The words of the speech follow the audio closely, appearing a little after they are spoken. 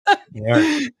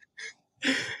Yeah.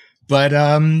 But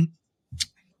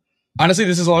honestly,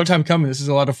 this is a long time coming. This is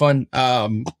a lot of fun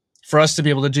for us to be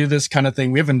able to do this kind of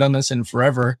thing. We haven't done this in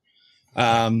forever.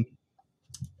 And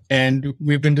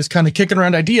we've been just kind of kicking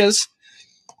around ideas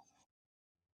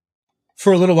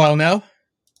for a little while now.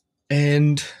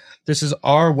 And this is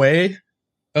our way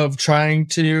of trying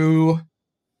to,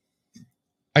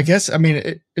 I guess, I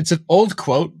mean, it's an old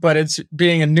quote, but it's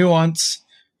being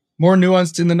more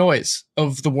nuanced in the noise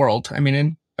of the world. I mean,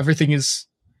 and everything is,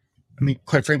 I mean,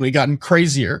 quite frankly, gotten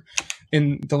crazier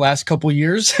in the last couple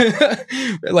years.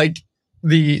 Like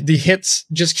the hits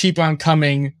just keep on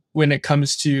coming when it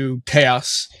comes to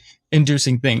chaos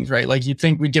inducing things, right? Like you'd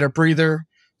think we'd get a breather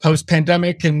post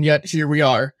pandemic, and yet here we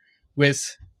are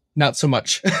with not so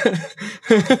much.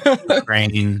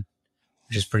 Raining,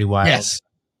 which is pretty wild. Yes.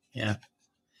 Yeah.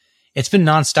 It's been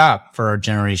nonstop for our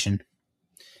generation.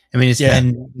 I mean, it's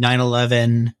been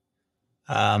 9/11,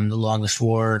 the longest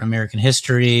war in American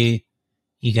history,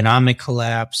 economic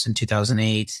collapse in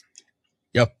 2008.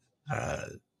 Yep.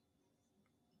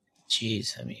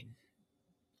 Geez, I mean,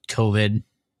 COVID.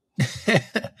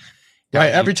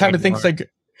 Right. Every time I think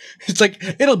it's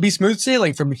like it'll be smooth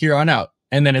sailing from here on out,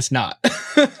 and then it's not.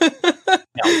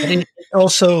 And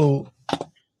also,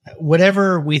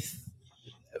 whatever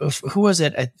who was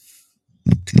it? I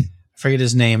forget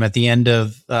his name. At the end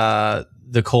of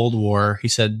the Cold War, he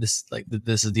said this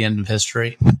is the end of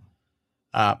history.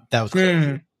 That was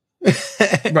crazy.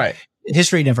 Right.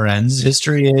 History never ends.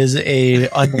 History is a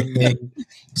unending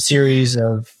series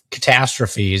of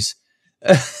catastrophes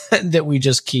that we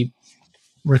just keep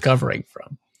recovering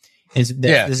from. This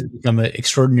has become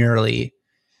extraordinarily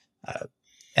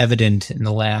evident in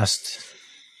the last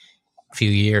few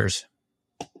years.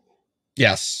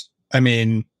 Yes. I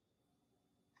mean,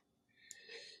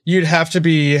 you'd have to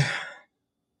be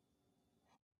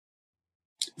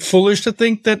foolish to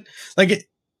think that, like,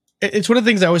 it's one of the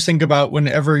things I always think about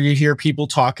whenever you hear people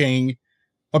talking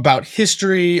about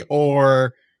history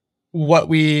or what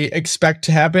we expect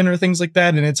to happen or things like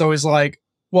that. And it's always like,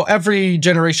 well, every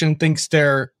generation thinks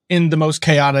they're in the most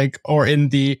chaotic or in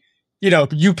the,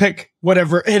 you pick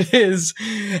whatever it is.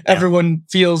 Yeah. Everyone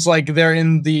feels like they're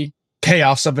in the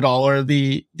chaos of it all or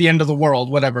the end of the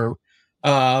world, whatever.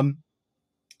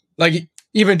 Like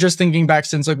even just thinking back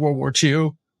since like World War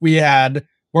II, we had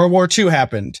World War II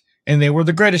happened and they were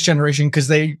the greatest generation because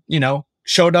they,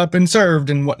 showed up and served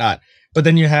and whatnot. But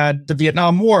then you had the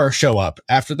Vietnam War show up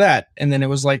after that. And then it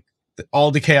was like all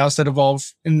the chaos that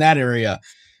evolved in that area.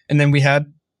 And then we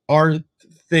had our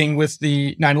thing with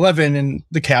the 9/11 and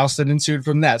the chaos that ensued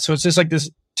from that. So it's just like this,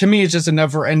 to me, it's just a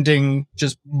never ending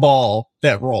just ball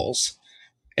that rolls.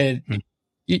 And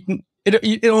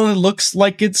it only looks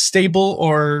like it's stable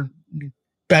or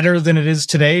better than it is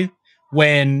today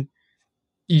when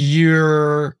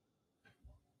you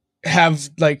have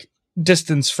like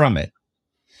distance from it.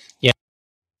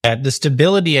 Yeah, the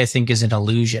stability, I think, is an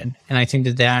illusion. And I think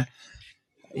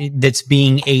that's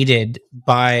being aided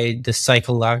by the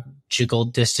psychological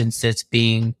distance that's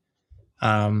being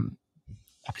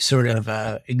sort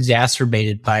of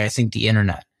exacerbated by, I think, the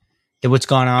internet. That what's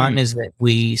gone on is that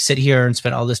we sit here and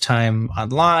spend all this time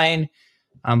online,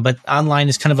 but online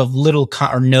is kind of little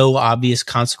or no obvious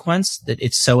consequence, that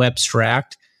it's so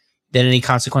abstract that any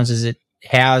consequences it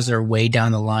has are way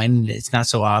down the line. It's not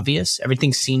so obvious.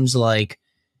 Everything seems like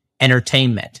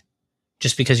entertainment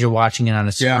just because you're watching it on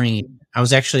a screen. Yeah. I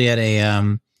was actually at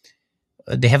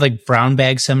they have like brown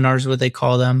bag seminars, what they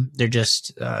call them. They're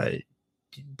just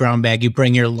brown bag. You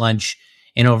bring your lunch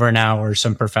in over an hour.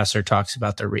 Some professor talks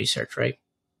about their research, right?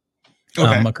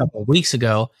 Okay. A couple of weeks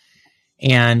ago.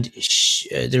 And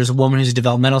there's a woman who's a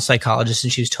developmental psychologist,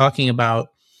 and she was talking about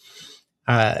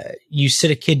you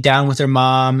sit a kid down with their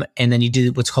mom, and then you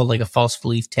do what's called like a false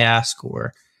belief task,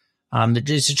 or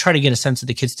just to try to get a sense of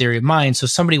the kid's theory of mind. So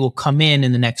somebody will come in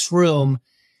the next room,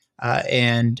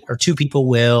 or two people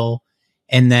will,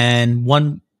 and then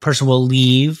one person will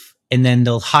leave, and then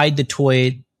they'll hide the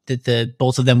toy that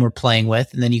both of them were playing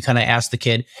with. And then you kind of ask the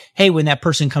kid, hey, when that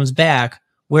person comes back,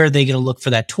 where are they going to look for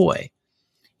that toy?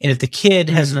 And if the kid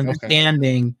has an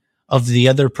understanding of the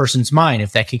other person's mind,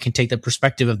 if that kid can take the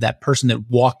perspective of that person that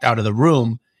walked out of the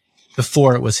room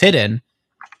before it was hidden,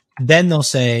 then they'll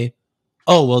say,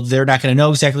 oh, well, they're not going to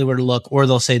know exactly where to look, or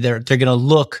they'll say they're going to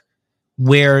look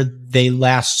where they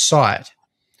last saw it.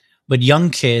 But young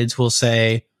kids will just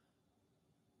say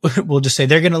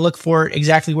they're going to look for it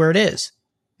exactly where it is,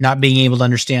 not being able to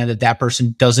understand that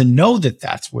person doesn't know that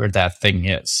that's where that thing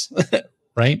is.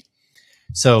 Right?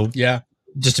 So yeah,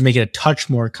 just to make it a touch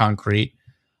more concrete,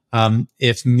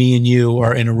 if me and you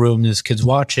are in a room, this kid's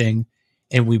watching,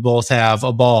 and we both have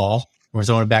a ball. We're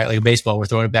throwing it back like a baseball. We're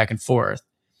throwing it back and forth.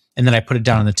 And then I put it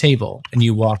down on the table and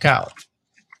you walk out.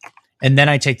 And then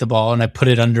I take the ball and I put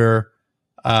it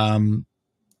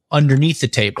underneath the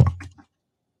table.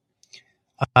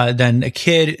 Then a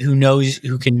kid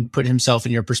who can put himself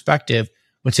in your perspective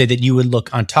would say that you would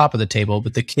look on top of the table,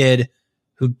 but the kid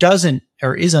who doesn't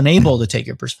or is unable to take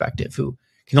your perspective, who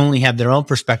can only have their own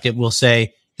perspective, will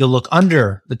say you'll look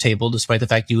under the table, despite the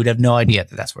fact you would have no idea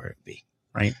that that's where it would be,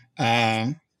 right?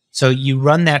 So you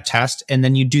run that test, and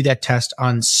then you do that test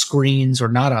on screens or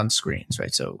not on screens,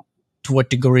 right? So to what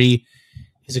degree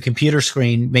is a computer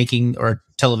screen or a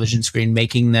television screen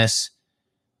making this,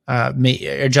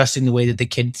 adjusting the way that the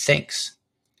kid thinks?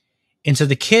 And so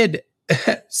the kid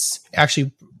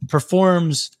actually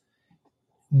performs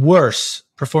worse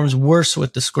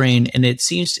with the screen, and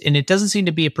it doesn't seem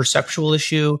to be a perceptual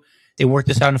issue. They work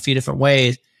this out in a few different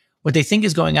ways. What they think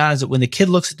is going on is that when the kid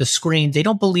looks at the screen, they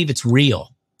don't believe it's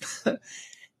real.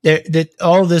 That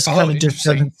all this kind of just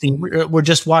doesn't seem. We're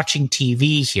just watching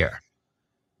TV here,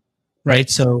 right?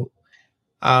 So,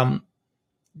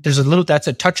 that's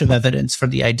a touch of evidence for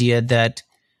the idea that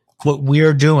what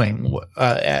we're doing,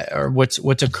 or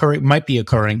what's occurring, might be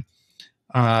occurring,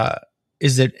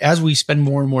 is that as we spend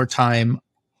more and more time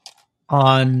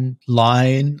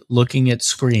online looking at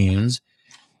screens,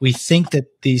 we think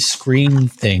that these screen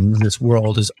things, this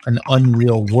world, is an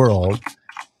unreal world.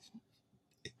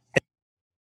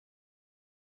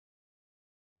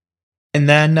 And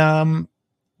then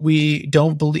we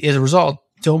don't believe, as a result,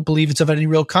 don't believe it's of any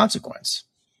real consequence.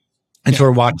 And so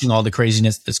we're watching all the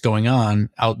craziness that's going on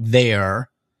out there,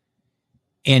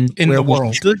 and in the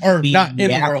world, or not in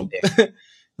the world.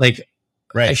 Like,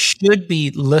 right. I should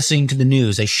be listening to the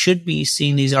news. I should be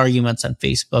seeing these arguments on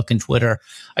Facebook and Twitter.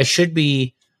 I should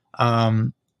be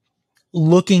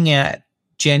looking at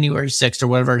January 6th or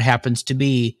whatever it happens to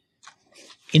be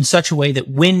in such a way that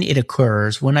when it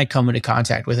occurs, when I come into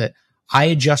contact with it, I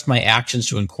adjust my actions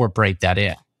to incorporate that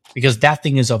in, because that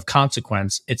thing is of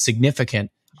consequence. It's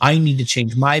significant. I need to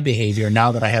change my behavior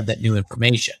now that I have that new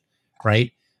information,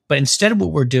 right? But instead of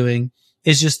what we're doing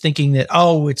is just thinking that,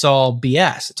 oh, it's all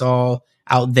BS. It's all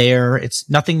out there. It's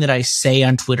nothing that I say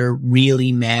on Twitter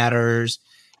really matters.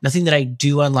 Nothing that I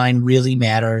do online really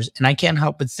matters. And I can't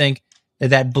help but think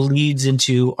that that bleeds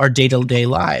into our day-to-day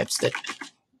lives, that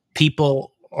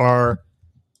people are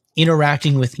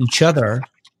interacting with each other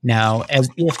now as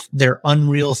if they're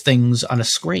unreal things on a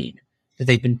screen, that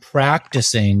they've been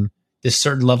practicing this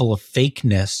certain level of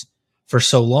fakeness for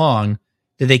so long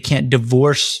that they can't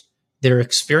divorce their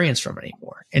experience from it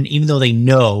anymore. And even though they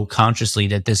know consciously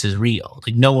that this is real,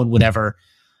 like no one would ever,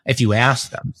 if you ask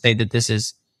them, say that this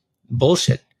is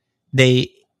bullshit,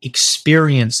 they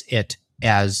experience it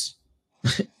as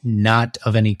not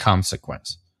of any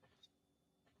consequence.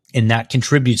 And that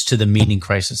contributes to the meaning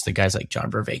crisis that guys like John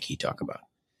Vervaeke talk about.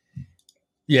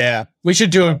 Yeah, we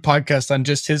should do a podcast on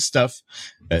just his stuff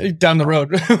down the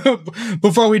road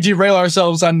before we derail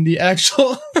ourselves on the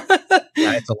actual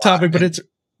topic, but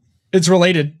it's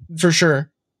related for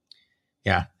sure.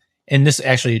 Yeah. And this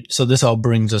actually, so this all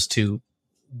brings us to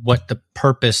what the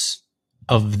purpose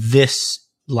of this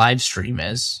live stream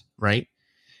is, right?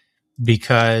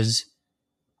 Because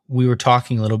we were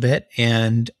talking a little bit,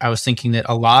 and I was thinking that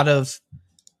a lot of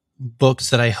books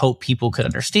that I hope people could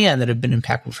understand that have been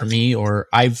impactful for me, or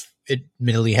I've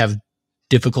admittedly have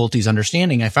difficulties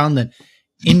understanding, I found that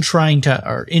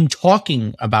in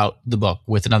talking about the book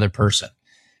with another person,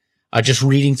 just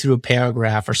reading through a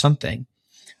paragraph or something,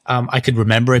 I could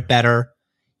remember it better.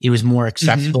 It was more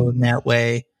accessible in that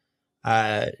way.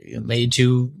 Made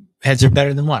two heads are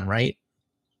better than one, right?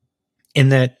 In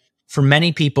that, for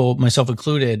many people, myself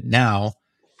included now,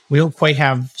 we don't quite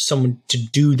have someone to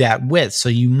do that with. So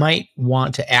you might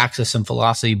want to access some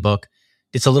philosophy book.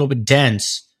 It's a little bit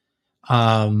dense.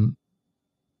 But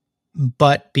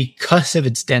because of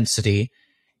its density,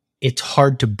 it's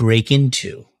hard to break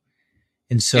into.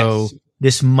 And so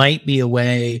this might be a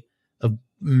way of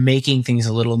making things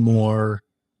a little more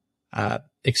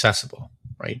accessible,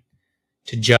 right?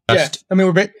 To just, I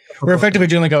mean, we're effectively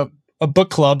doing like a book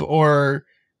club, or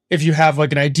if you have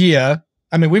like an idea.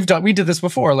 I mean, we did this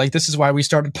before. Like, this is why we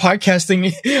started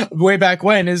podcasting way back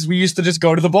when, is we used to just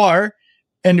go to the bar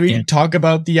and we'd talk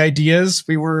about the ideas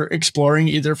we were exploring,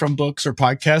 either from books or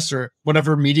podcasts or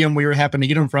whatever medium we were happen to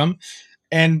get them from.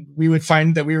 And we would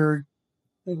find that we were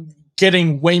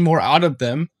getting way more out of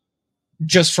them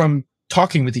just from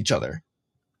talking with each other.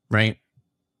 Right.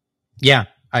 Yeah.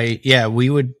 I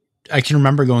can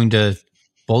remember going to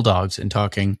Bulldogs and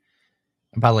talking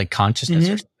about like consciousness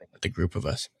or something with a group of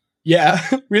us. Yeah.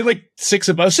 We had like 6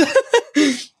 of us.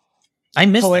 I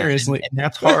miss hilariously. that. And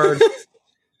that's hard.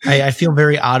 I feel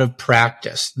very out of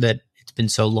practice that it's been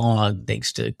so long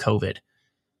thanks to COVID.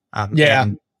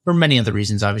 And for many other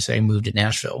reasons, obviously, I moved to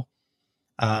Nashville.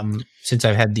 Since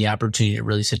I've had the opportunity to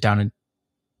really sit down and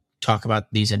talk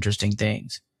about these interesting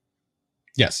things.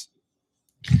 Yes.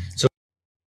 So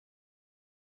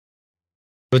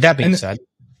with that being said,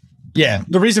 yeah,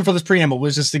 the reason for this preamble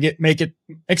was just to make it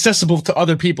accessible to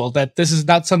other people, that this is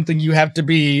not something you have to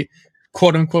be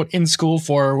quote unquote in school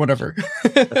for or whatever.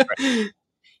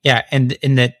 Yeah. And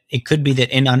that it could be that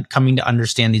in coming to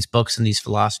understand these books and these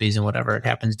philosophies and whatever it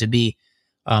happens to be,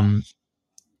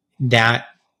 that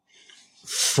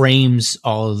frames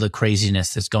all of the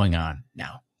craziness that's going on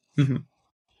now. Mm-hmm.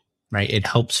 Right. It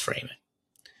helps frame it.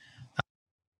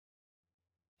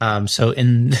 So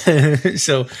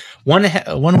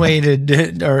one way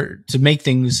to make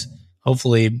things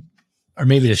hopefully, or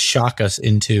maybe to shock us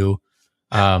into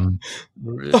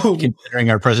considering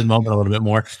our present moment a little bit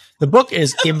more. The book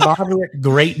is Immoderate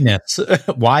Greatness: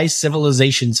 Why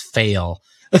Civilizations Fail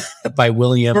by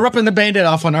William. We're ripping the Band-Aid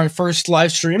off on our first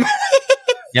live stream.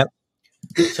 Yep.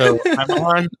 So I'm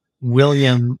on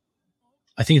William,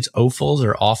 I think it's Ophuls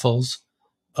or Ophuls,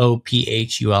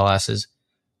 Ophuls's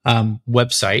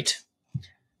website.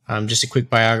 Just a quick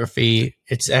biography.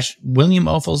 It's actually, William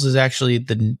Ophuls is actually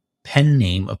the pen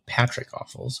name of Patrick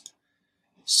Ophuls.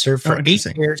 Served for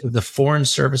 8 years as the Foreign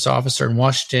Service Officer in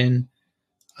Washington,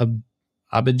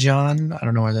 Abidjan, I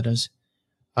don't know where that is,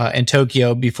 in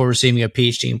Tokyo, before receiving a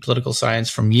PhD in political science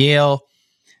from Yale.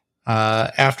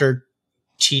 After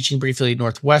teaching briefly at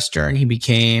Northwestern, he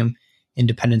became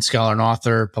independent scholar and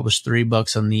author, published 3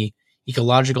 books on the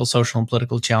ecological, social, and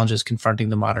political challenges confronting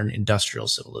the modern industrial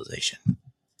civilization.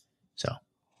 So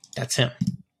that's him.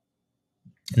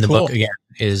 And the book, again,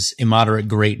 is Immoderate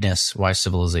Greatness: Why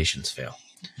Civilizations Fail.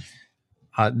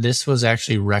 This was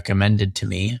actually recommended to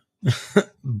me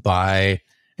by,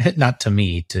 not to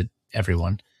me, to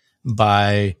everyone,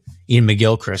 by Ian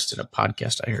McGilchrist in a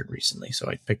podcast I heard recently. So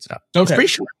I picked it up. Okay. It's pretty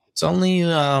short. It's only,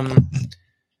 I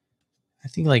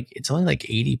think it's only like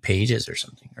 80 pages or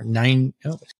something, or 9.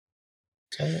 Oh,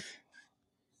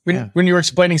 when you were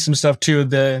explaining some stuff too,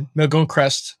 the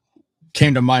McGilchrist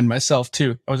came to mind myself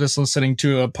too. I was just listening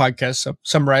to a podcast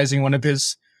summarizing one of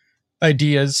his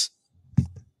ideas.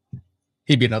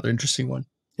 He'd be another interesting one.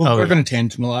 Well, we're going to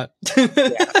tangent him a lot.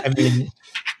 I mean,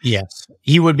 yes,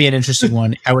 he would be an interesting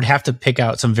one. I would have to pick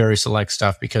out some very select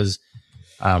stuff because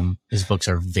his books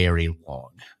are very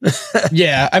long.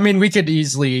 Yeah, I mean, we could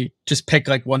easily just pick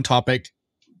like one topic,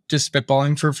 just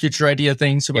spitballing for future idea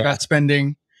things, so we're not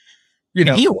spending,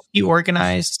 He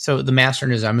organized, so the Master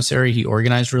and his Emissary, he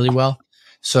organized really well.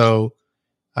 So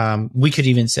we could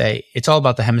even say it's all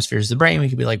about the hemispheres of the brain. We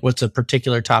could be like, what's a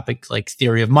particular topic, like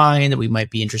theory of mind, that we might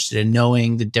be interested in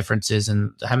knowing the differences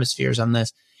in the hemispheres on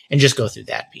this, and just go through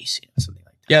that piece, something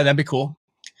like that. Yeah, that'd be cool.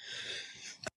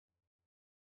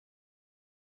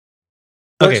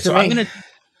 Okay, so I'm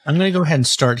gonna go ahead and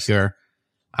start here.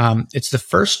 It's the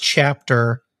first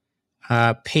chapter.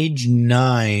 Page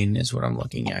 9 is what I'm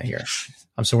looking at here.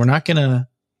 So we're not going to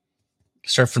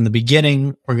start from the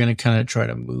beginning. We're going to kind of try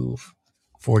to move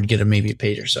forward, get maybe a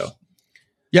page or so.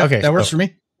 Yeah, okay, that works for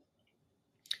me.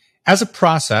 As a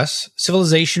process,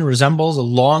 civilization resembles a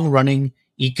long-running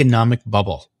economic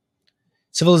bubble.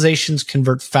 Civilizations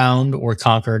convert found or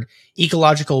conquered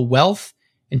ecological wealth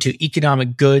into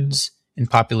economic goods and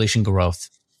population growth.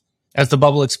 As the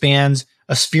bubble expands,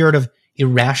 a spirit of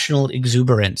irrational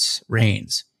exuberance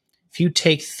reigns. Few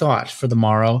take thought for the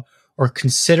morrow or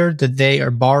consider that they are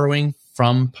borrowing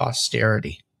from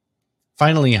posterity.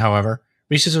 Finally, however,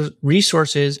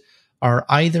 resources are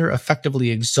either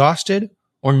effectively exhausted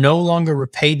or no longer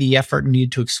repay the effort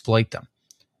needed to exploit them.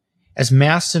 As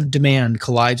massive demand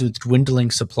collides with dwindling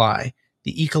supply,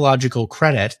 the ecological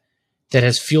credit that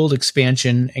has fueled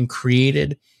expansion and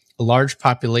created a large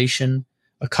population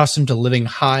accustomed to living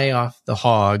high off the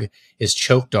hog is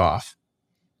choked off.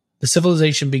 The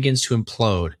civilization begins to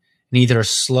implode in either a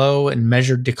slow and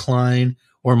measured decline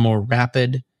or more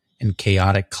rapid and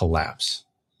chaotic collapse.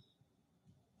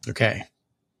 Okay,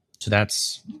 so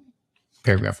that's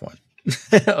paragraph 1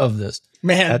 of this.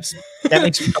 Man, that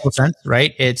makes total sense,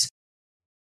 right?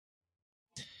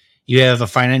 You have a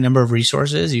finite number of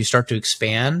resources. You start to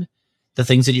expand the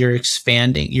things that you're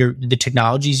expanding, the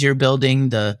technologies you're building,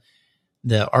 the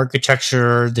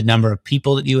architecture, the number of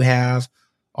people that you have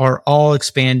are all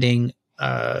expanding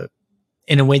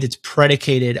in a way that's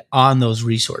predicated on those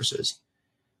resources,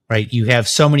 right? You have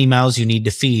so many mouths you need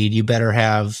to feed. You better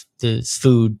have the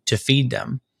food to feed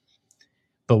them.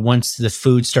 But once the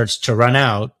food starts to run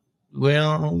out,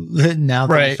 well, now things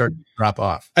Right. start to drop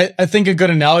off. I think a good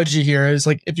analogy here is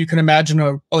like if you can imagine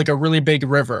a really big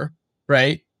river,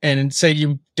 right? And say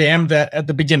you dam that at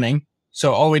the beginning,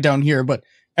 so all the way down here, but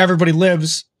everybody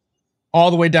lives all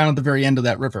the way down at the very end of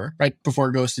that river, right before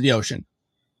it goes to the ocean.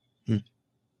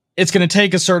 It's going to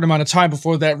take a certain amount of time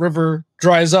before that river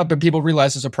dries up and people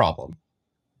realize it's a problem.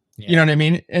 You know what I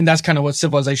mean? And that's kind of what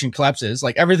civilization collapse is.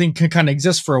 Like everything can kind of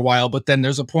exist for a while, but then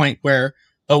there's a point where,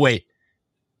 oh wait,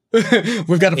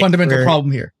 we've got a fundamental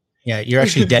problem here. Yeah, you're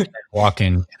actually dead man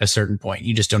walking at a certain point.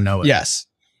 You just don't know it. Yes.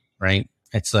 Right?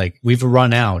 It's like we've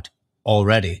run out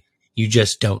already. You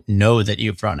just don't know that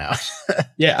you've run out.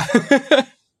 Yeah.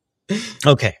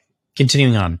 Okay,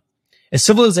 continuing on. As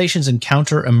civilizations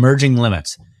encounter emerging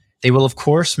limits, they will of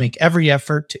course make every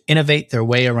effort to innovate their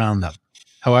way around them.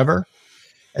 However,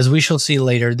 as we shall see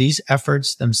later, these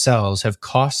efforts themselves have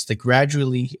costs that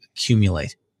gradually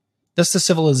accumulate. Thus, the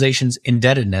civilization's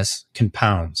indebtedness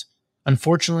compounds.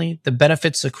 Unfortunately, the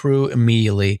benefits accrue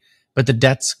immediately, but the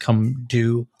debts come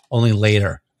due only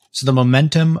later. So the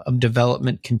momentum of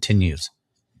development continues.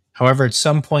 However, at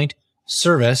some point,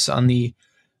 service on the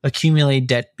accumulated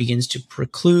debt begins to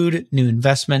preclude new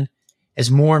investment as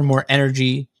more and more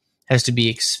energy has to be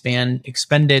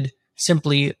expended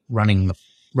simply running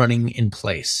in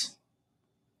place.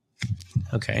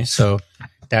 Okay, so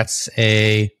that's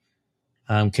a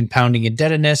compounding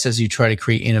indebtedness as you try to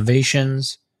create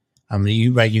innovations.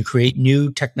 You create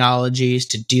new technologies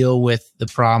to deal with the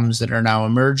problems that are now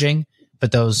emerging,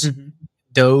 but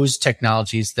those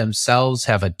technologies themselves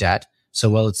have a debt. So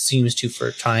while it seems to for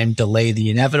a time delay the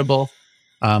inevitable,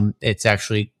 it's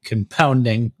actually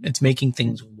compounding. It's making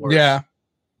things worse. Yeah.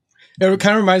 It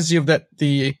kind of reminds you of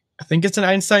I think it's an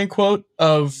Einstein quote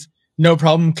of no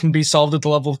problem can be solved at the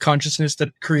level of consciousness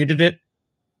that created it.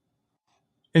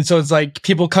 And so it's like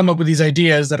people come up with these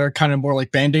ideas that are kind of more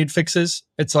like Band-Aid fixes.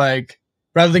 It's like,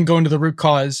 rather than going to the root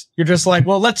cause, you're just like,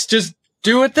 well, let's just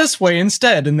do it this way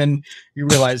instead. And then you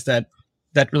realize that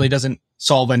really doesn't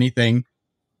solve anything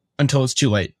until it's too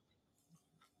late.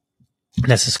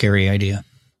 That's a scary idea.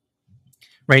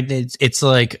 Right? It's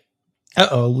like,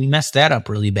 we messed that up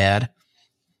really bad.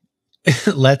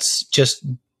 Let's just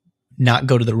not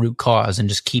go to the root cause and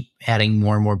just keep adding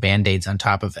more and more Band-Aids on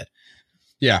top of it.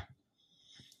 Yeah.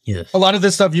 Yeah. A lot of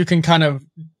this stuff you can kind of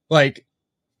like,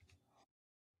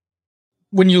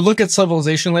 when you look at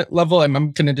civilization level,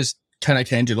 I'm going to just kind of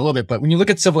tangent a little bit, but when you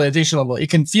look at civilization level, it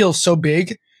can feel so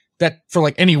big that for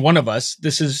like any one of us,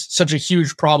 this is such a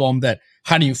huge problem that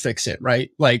how do you fix it? Right?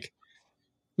 Like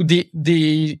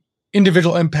the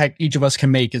individual impact each of us can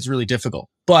make is really difficult.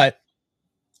 But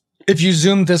if you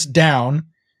zoom this down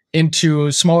into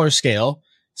a smaller scale,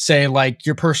 say like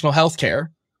your personal healthcare,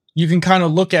 you can kind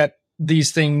of look at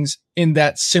these things in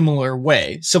that similar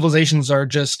way. Civilizations are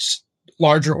just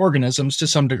larger organisms to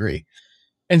some degree.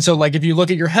 And so like if you look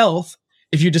at your health,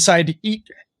 if you decide to eat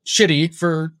shitty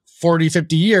for 40,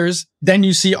 50 years, then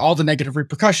you see all the negative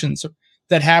repercussions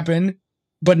that happen,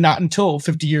 but not until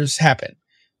 50 years happen.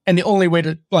 And the only way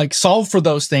to like solve for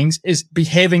those things is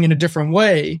behaving in a different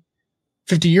way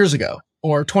 50 years ago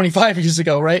or 25 years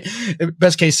ago, right?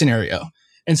 Best case scenario.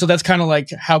 And so that's kind of like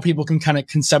how people can kind of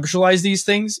conceptualize these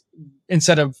things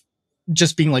instead of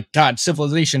just being like, God,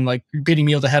 civilization, like you're beating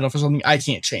me over the head for something I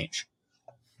can't change.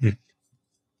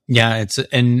 Yeah, it's a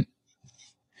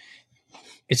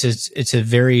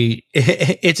very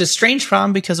it's a strange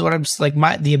problem because what I'm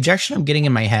like the objection I'm getting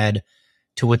in my head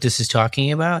to what this is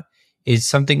talking about is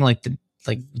something like the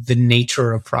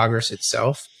nature of progress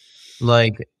itself.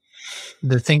 Like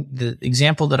the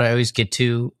example that I always get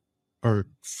to or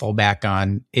fall back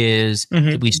on is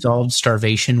that we solved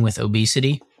starvation with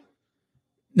obesity.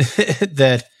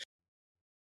 Right.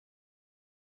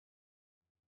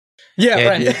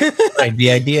 Right.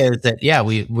 The idea is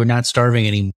that, we're not starving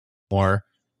anymore.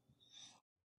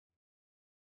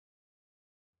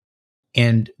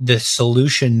 And the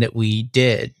solution that we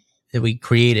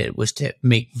created was to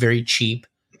make very cheap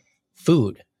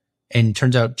food. And it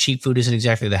turns out cheap food isn't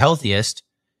exactly the healthiest.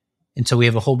 And so we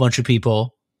have a whole bunch of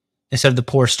people, instead of the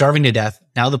poor starving to death,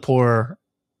 now the poor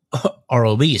are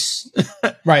obese.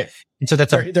 Right. And so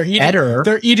that's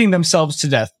they're eating themselves to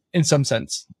death in some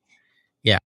sense.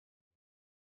 Yeah.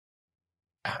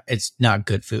 It's not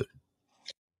good food.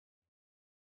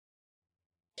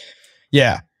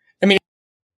 Yeah. I mean,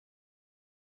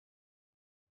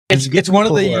 it's one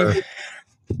of the...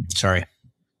 Sorry.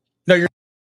 No, you're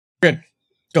good.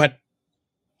 Go ahead.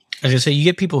 I was going to say, you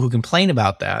get people who complain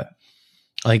about that,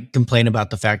 like complain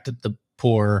about the fact that the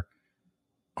poor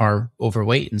are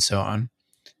overweight and so on.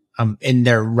 And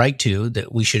they're right to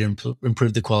that we should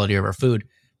improve the quality of our food.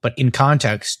 But in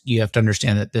context, you have to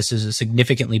understand that this is a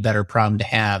significantly better problem to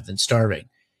have than starving,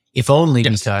 if only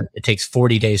because it takes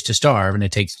 40 days to starve and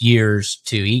it takes years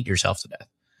to eat yourself to death.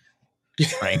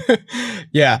 Right?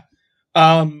 Yeah.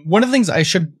 One of the things I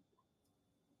should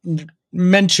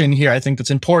mention here, I think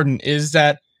that's important, is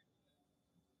that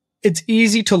it's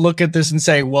easy to look at this and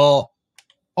say, well,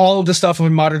 all of the stuff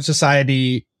in modern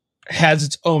society has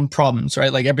its own problems,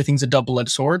 right? Like everything's a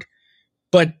double-edged sword.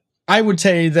 But I would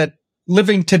say that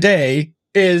living today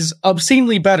is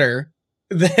obscenely better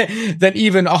than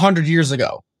even 100 years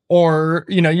ago. Or,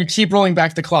 you keep rolling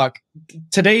back the clock.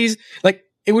 Today's, like,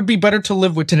 it would be better to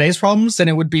live with today's problems than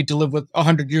it would be to live with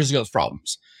 100 years ago's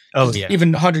problems. Oh, yeah.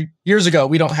 Even 100 years ago,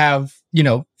 we don't have,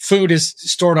 food is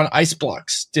stored on ice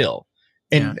blocks still.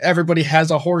 And everybody has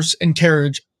a horse and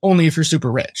carriage only if you're super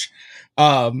rich.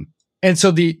 And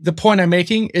so the point I'm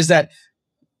making is that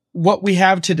what we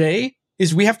have today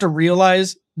is we have to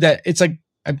realize that it's like,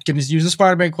 I'm going to use the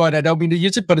Spider-Man quote. I don't mean to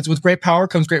use it, but it's with great power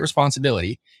comes great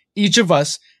responsibility. Each of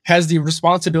us has the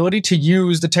responsibility to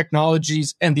use the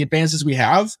technologies and the advances we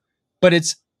have, but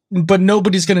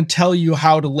nobody's going to tell you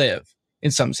how to live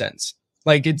in some sense.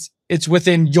 Like it's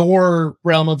within your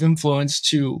realm of influence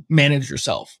to manage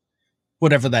yourself,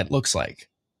 whatever that looks like.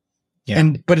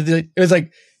 Yeah. But it was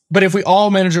like, but if we all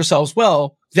manage ourselves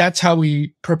well, that's how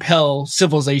we propel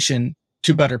civilization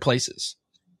to better places.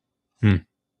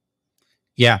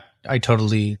 Yeah, I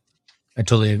totally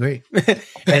agree. And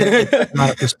it's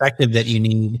not a perspective that you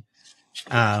need.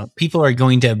 People are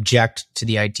going to object to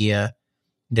the idea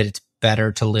that it's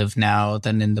better to live now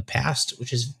than in the past,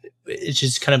 it's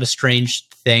just kind of a strange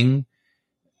thing.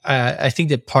 I think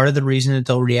that part of the reason that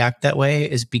they'll react that way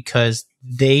is because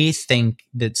they think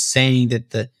that saying that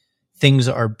the things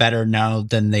are better now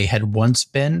than they had once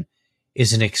been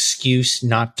is an excuse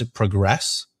not to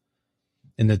progress.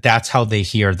 And that's how they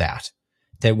hear that.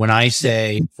 That when I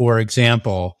say, for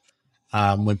example,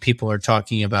 when people are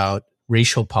talking about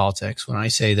racial politics, when I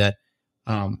say that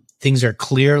things are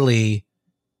clearly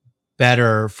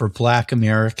better for Black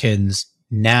Americans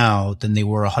now than they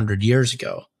were 100 years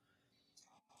ago,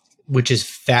 which is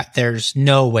fact. There's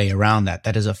no way around that.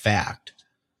 That is a fact.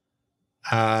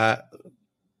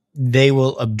 They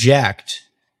will object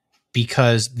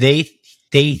because they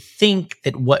think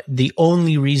that the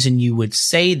only reason you would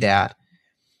say that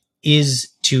is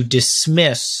to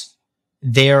dismiss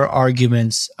their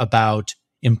arguments about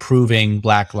improving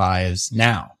Black lives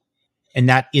now. And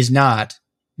that is not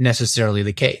necessarily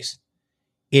the case.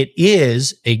 It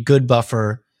is a good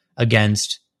buffer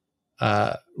against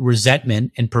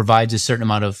resentment and provides a certain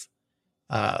amount of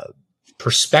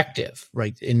perspective,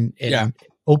 right? And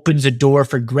opens a door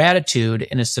for gratitude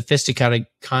in a sophisticated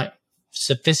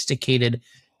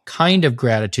kind of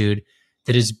gratitude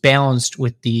that is balanced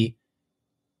with the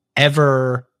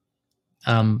ever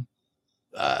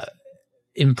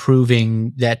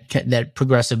improving that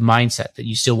progressive mindset that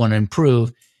you still want to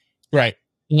improve, right?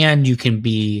 And you can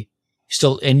be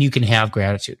and you can have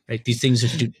gratitude, right? These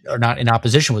things are not in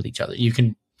opposition with each other. You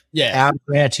can have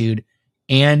gratitude,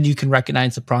 and you can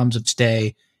recognize the problems of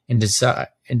today and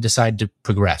decide to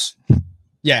progress.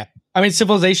 Yeah, I mean,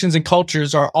 civilizations and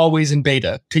cultures are always in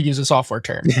beta, to use a software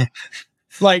term.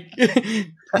 like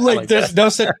there's no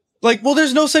such. Like, well,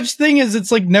 there's no such thing as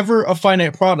it's like never a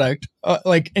finite product.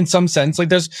 Like in some sense,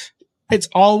 like it's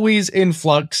always in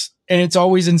flux, and it's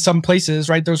always in some places,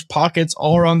 right? There's pockets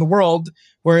all around the world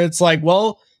where it's like,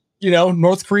 well,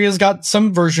 North Korea's got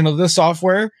some version of this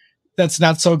software that's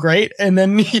not so great. And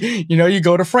then, you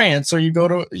go to France or you go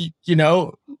to,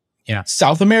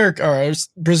 South America or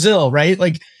Brazil, right?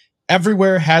 Like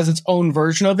everywhere has its own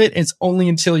version of it. It's only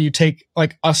until you take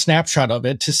like a snapshot of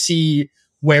it to see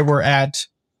where we're at,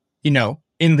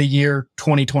 in the year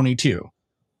 2022.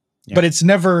 Yeah. But it's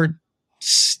never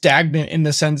stagnant in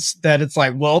the sense that it's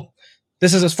like, well,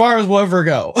 this is as far as we'll ever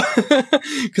go.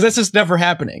 Because that's just never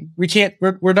happening.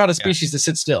 We're not a species that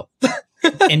sits still.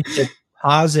 And to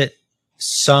posit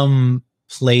some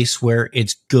place where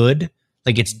it's good,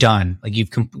 like it's done, like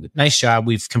nice job,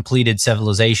 we've completed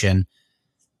civilization,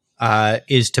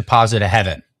 is to posit a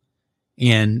heaven.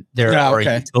 And or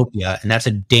a utopia. And that's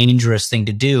a dangerous thing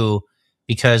to do,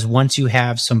 because once you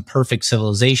have some perfect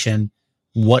civilization,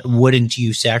 what wouldn't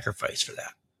you sacrifice for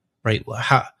that? Right? Well,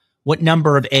 what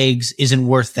number of eggs isn't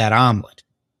worth that omelet?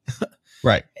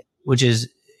 Right.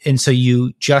 And so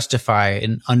you justify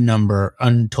an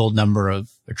untold number of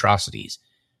atrocities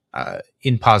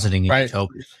in positing a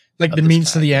utopia. Like the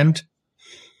means to the end.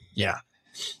 Yeah.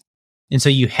 And so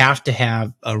you have to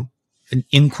have an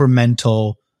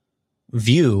incremental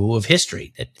view of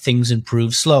history, that things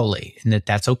improve slowly, and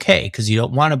that's okay, because you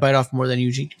don't want to bite off more than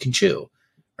you can chew.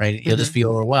 right? You'll just be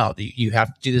overwhelmed. You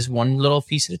have to do this one little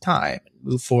piece at a time and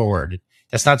move forward.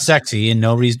 That's not sexy, and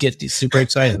nobody's getting super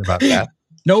excited about that.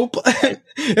 Nope.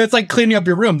 It's like cleaning up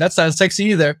your room. That's not sexy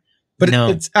either. But No.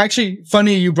 it's actually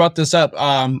funny you brought this up.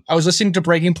 I was listening to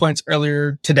Breaking Points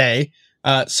earlier today.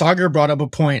 Sagar brought up a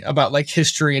point about like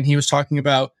history, and he was talking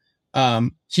about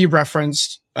he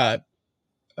referenced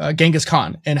Genghis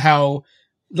Khan and how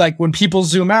like when people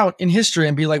zoom out in history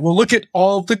and be like, well, look at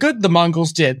all the good the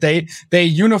Mongols did. They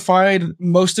unified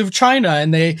most of China,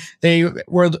 and they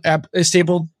were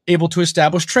able to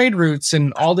establish trade routes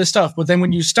and all this stuff. But then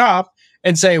when you stop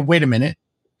and say, wait a minute,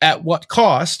 at what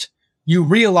cost? You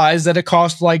realize that it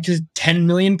cost like 10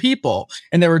 million people,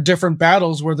 and there were different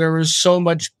battles where there was so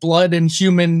much blood and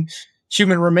human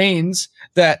remains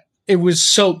that it was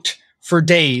soaked for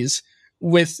days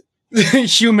with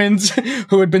humans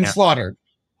who had been slaughtered.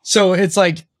 So it's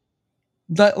like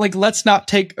that, like, let's not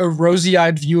take a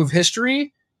rosy-eyed view of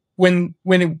history when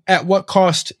at what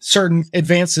cost certain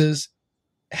advances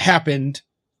happened,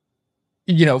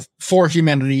 for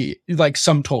humanity, like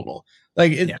sum total.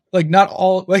 Like not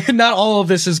all of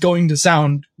this is going to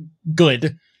sound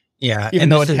good. Yeah. Even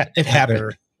though it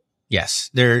happened.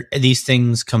 Yes. These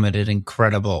things come at an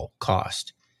incredible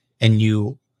cost. And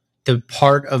the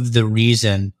part of the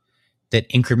reason that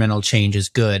incremental change is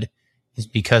good is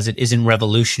because it isn't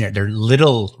revolutionary. They're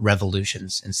little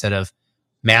revolutions instead of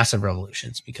massive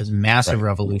revolutions, because massive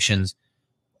revolutions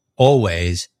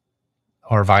always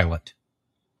are violent.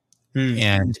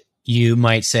 And you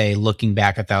might say, looking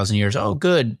back 1,000 years, oh,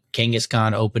 good, Genghis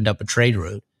Khan opened up a trade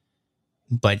route.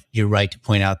 But you're right to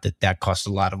point out that cost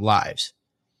a lot of lives.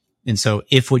 And so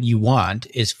if what you want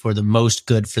is for the most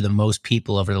good for the most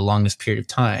people over the longest period of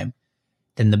time,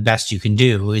 then the best you can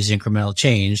do is incremental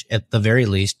change, at the very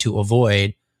least, to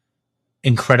avoid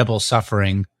incredible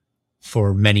suffering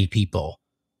for many people.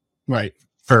 Right.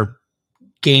 For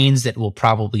gains that will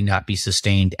probably not be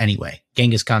sustained anyway.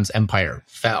 Genghis Khan's empire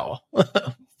fell.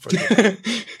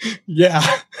 Yeah.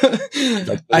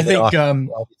 I think all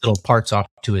these little parts off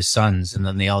to his sons, and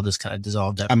then they all just kind of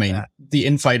dissolved after that. The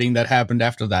infighting that happened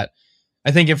after that. I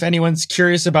think if anyone's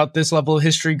curious about this level of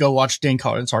history, go watch Dan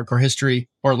Carlin's Hardcore History,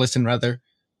 or listen rather.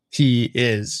 He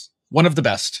is one of the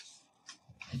best.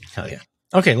 Hell yeah.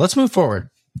 Okay, let's move forward.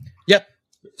 Yep.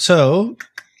 So,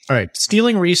 all right,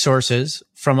 stealing resources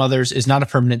from others is not a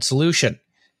permanent solution,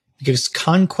 because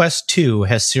Conquest 2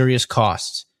 has serious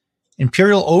costs.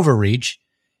 Imperial overreach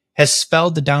has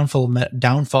spelled the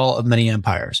downfall of many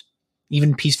empires.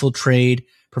 Even peaceful trade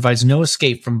provides no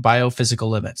escape from biophysical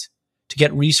limits. To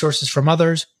get resources from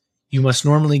others, you must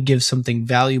normally give something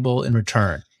valuable in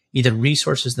return, either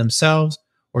resources themselves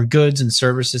or goods and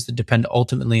services that depend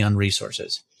ultimately on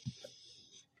resources.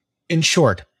 In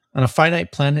short, on a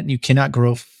finite planet, you cannot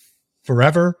grow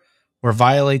forever or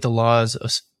violate the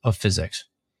laws of physics.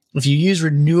 If you use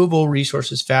renewable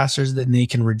resources faster than they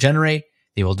can regenerate,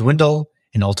 they will dwindle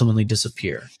and ultimately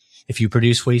disappear. If you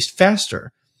produce waste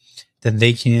faster than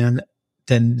they can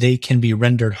be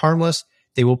rendered harmless,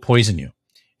 they will poison you.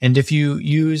 And if you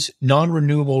use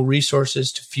non-renewable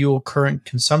resources to fuel current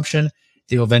consumption,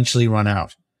 they will eventually run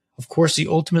out. Of course, the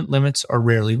ultimate limits are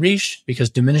rarely reached because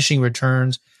diminishing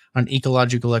returns on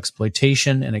ecological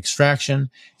exploitation and extraction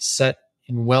set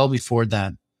in well before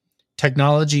then.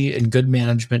 Technology and good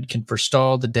management can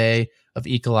forestall the day of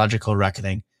ecological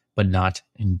reckoning, but not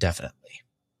indefinitely.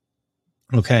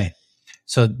 Okay,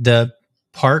 so the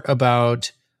part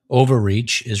about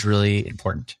overreach is really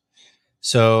important.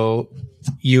 So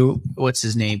what's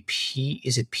his name?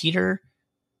 Is it Peter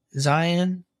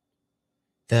Zeihan?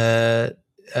 The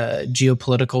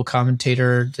geopolitical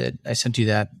commentator that I sent you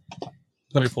that.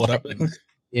 Let me pull it up.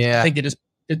 Yeah. I think it's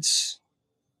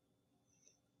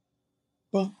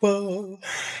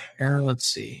let's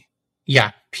see.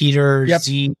 Yeah, Peter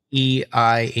Zeihan.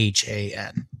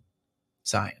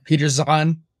 Zeihan. Peter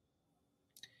Zeihan.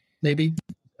 Maybe.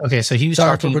 Okay, so he was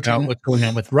talking about what's going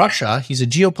on with Russia. He's a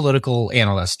geopolitical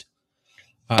analyst.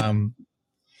 Talking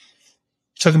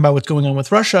about what's going on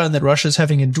with Russia, and that Russia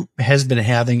has been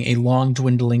having a long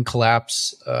dwindling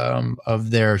collapse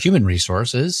of their human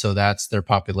resources. So that's their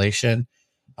population,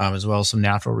 as well as some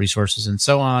natural resources and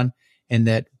so on. And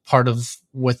that part of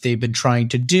what they've been trying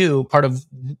to do, part of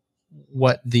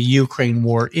what the Ukraine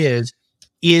war is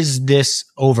this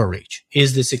overreach,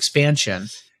 is this expansion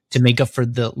to make up for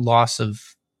the loss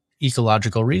of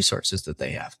ecological resources that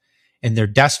they have. And they're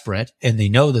desperate, and they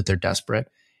know that they're desperate,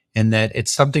 and that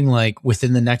it's something like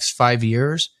within the next 5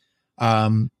 years,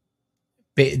 they're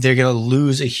going to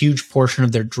lose a huge portion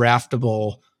of their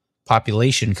draftable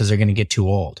population because they're going to get too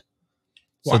old.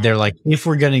 So they're like, if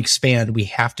we're going to expand, we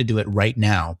have to do it right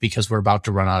now because we're about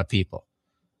to run out of people.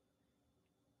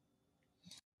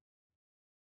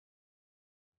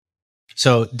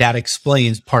 So that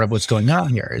explains part of what's going on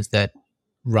here is that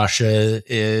Russia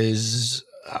is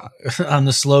on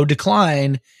the slow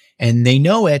decline and they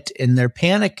know it and they're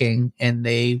panicking and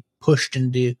they pushed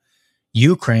into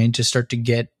Ukraine to start to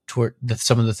get toward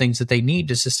some of the things that they need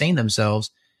to sustain themselves.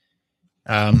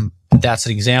 That's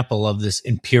an example of this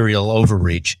imperial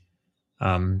overreach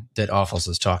that Offals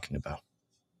is talking about.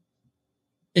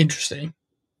 Interesting.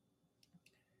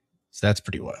 So that's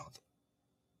pretty wild.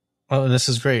 Oh, and this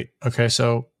is great. Okay,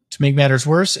 so to make matters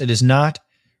worse, it is not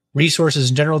resources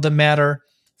in general that matter,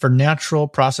 for natural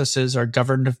processes are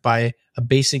governed by a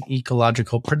basic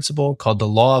ecological principle called the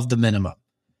law of the minimum.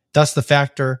 Thus, the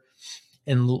factor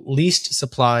in least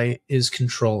supply is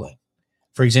controlling.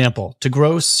 For example, to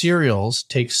grow cereals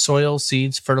takes soil,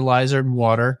 seeds, fertilizer, and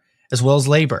water, as well as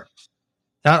labor.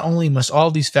 Not only must all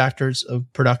these factors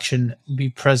of production be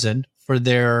present for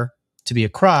there to be a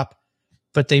crop,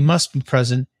 but they must be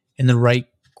present in the right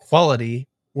quality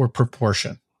or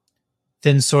proportion.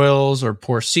 Thin soils or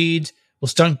poor seeds will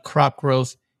stunt crop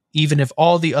growth even if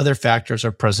all the other factors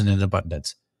are present in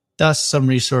abundance. Thus, some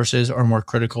resources are more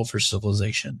critical for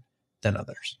civilization than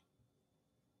others.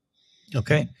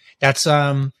 Okay. That's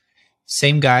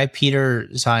same guy, Peter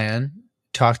Zeihan,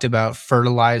 talked about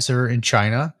fertilizer in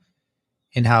China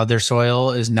and how their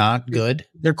soil is not good.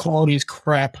 Their quality is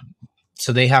crap.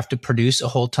 So they have to produce a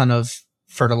whole ton of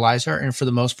fertilizer, and for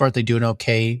the most part, they do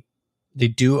okay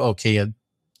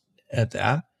at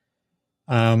that.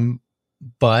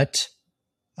 But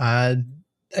I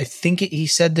think he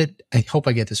said that, I hope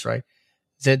I get this right,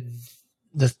 that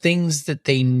the things that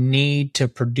they need to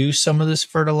produce some of this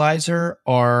fertilizer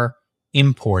are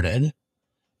imported.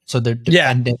 So they're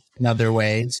dependent in other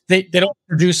ways. They don't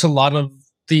produce a lot of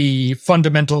the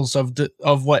fundamentals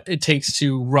of what it takes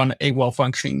to run a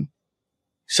well-functioning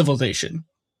civilization.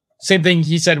 Same thing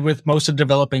he said with most of the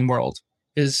developing world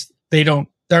is they're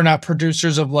not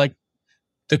producers of like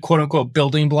the quote unquote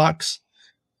building blocks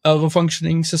of a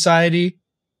functioning society,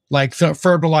 like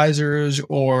fertilizers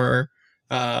or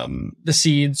the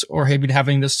seeds or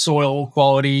having the soil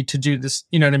quality to do this.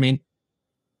 You know what I mean?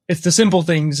 It's the simple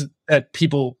things that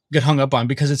people get hung up on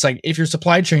because it's like, if your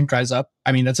supply chain dries up,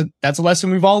 I mean, that's a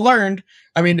lesson we've all learned.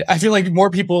 I mean, I feel like more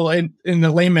people in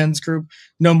the layman's group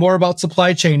know more about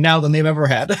supply chain now than they've ever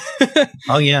had.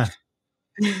 Oh yeah.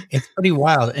 It's pretty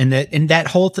wild. And that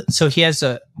whole, so he has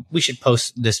we should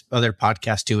post this other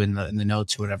podcast too in the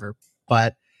notes or whatever,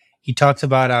 but he talks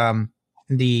about,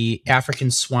 the African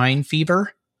swine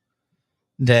fever,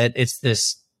 that it's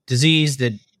this disease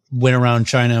that went around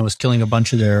China and was killing a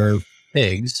bunch of their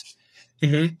pigs.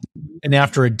 Mm-hmm. And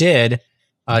after it did,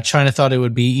 China thought it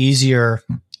would be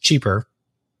cheaper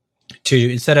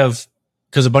to, instead of,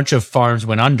 because a bunch of farms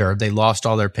went under, they lost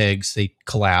all their pigs, they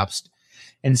collapsed.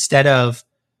 Instead of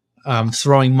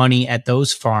throwing money at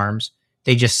those farms,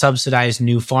 they just subsidized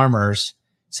new farmers,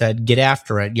 said, get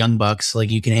after it, young bucks,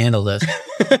 like you can handle this.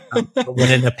 But what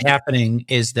ended up happening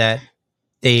is that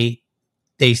it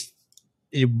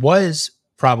was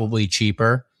probably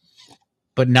cheaper,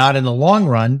 but not in the long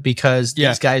run because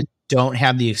these guys don't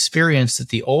have the experience that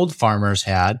the old farmers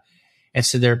had. And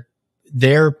so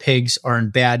their pigs are in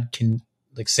bad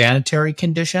sanitary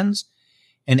conditions.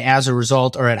 And as a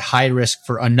result are at high risk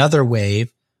for another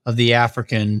wave of the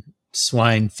African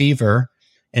swine fever.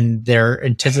 And they're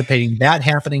anticipating that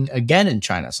happening again in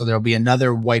China. So there'll be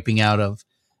another wiping out of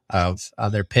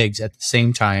their pigs at the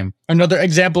same time. Another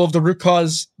example of the root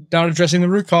cause, not addressing the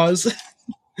root cause.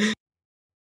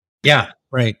 Yeah,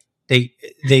 right. They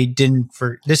didn't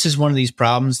this is one of these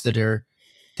problems that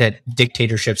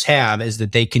dictatorships have, is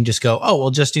that they can just go, oh,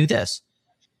 we'll just do this.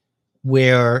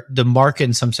 Where the market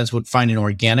in some sense would find an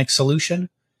organic solution.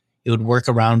 It would work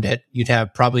around it. You'd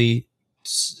have probably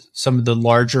some of the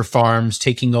larger farms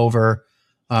taking over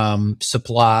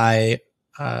supply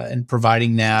and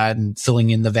providing that and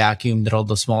filling in the vacuum that all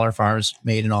the smaller farms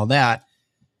made and all that.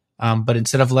 But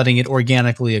instead of letting it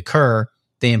organically occur,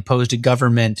 they imposed a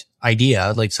government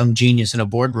idea, like some genius in a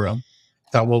boardroom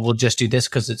thought, well, we'll just do this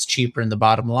because it's cheaper in the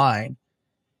bottom line.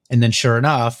 And then sure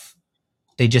enough,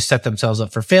 they just set themselves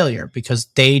up for failure because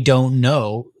they don't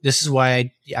know. This is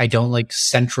why I don't like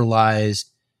centralized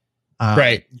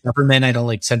government. I don't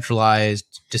like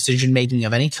centralized decision-making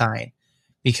of any kind,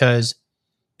 because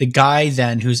the guy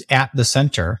then who's at the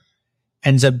center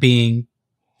ends up being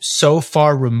so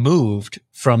far removed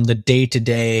from the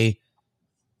day-to-day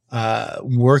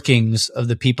workings of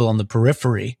the people on the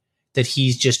periphery that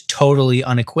he's just totally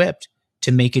unequipped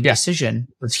to make a decision,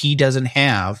 because he doesn't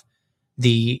have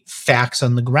the facts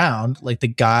on the ground, like the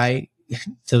guy,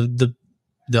 the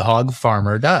hog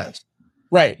farmer does.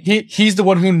 Right. He's the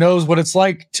one who knows what it's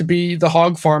like to be the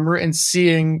hog farmer and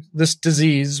seeing this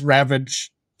disease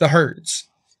ravage the herds.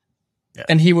 Yeah.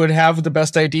 And he would have the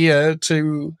best idea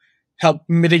to help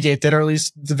mitigate that, or at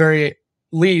least the very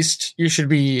least, you should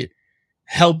be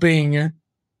helping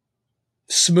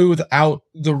smooth out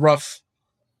the rough.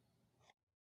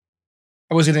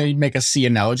 I was going to make a C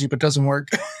analogy, but it doesn't work.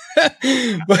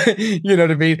 But you know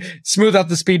what I mean? Smooth out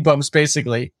the speed bumps,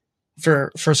 basically,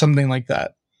 for something like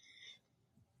that.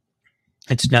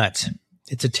 It's nuts.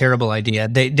 It's a terrible idea.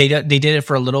 They did it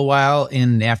for a little while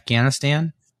in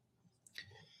Afghanistan.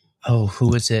 Oh, who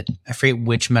was it? I forget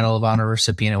which Medal of Honor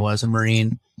recipient it was, a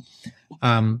Marine.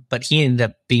 But he ended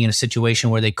up being in a situation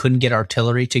where they couldn't get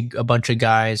artillery to a bunch of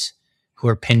guys who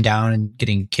were pinned down and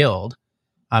getting killed.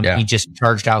 He just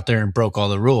charged out there and broke all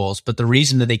the rules. But the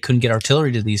reason that they couldn't get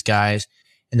artillery to these guys,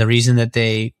 and the reason that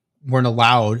they weren't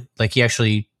allowed, like he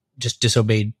actually just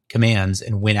disobeyed commands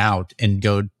and went out and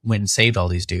went and saved all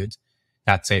these dudes.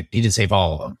 Not say he didn't save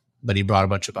all of them, but he brought a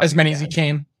bunch of as many as he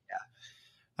can.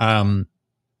 Yeah.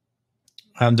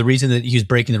 The reason that he was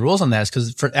breaking the rules on that is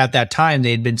because at that time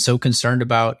they had been so concerned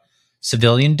about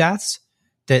civilian deaths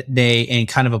that they, in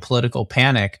kind of a political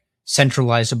panic,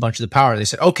 centralized a bunch of the power. They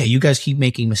said, okay, you guys keep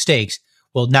making mistakes.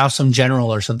 Well, now some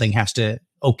general or something has to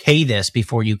okay this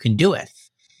before you can do it.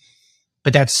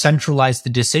 But that centralized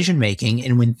the decision making.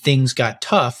 And when things got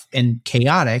tough and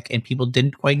chaotic and people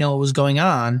didn't quite know what was going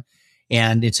on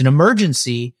and it's an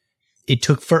emergency, it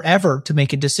took forever to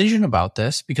make a decision about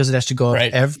this because it has to go up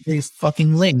every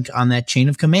fucking link on that chain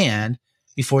of command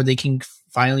before they can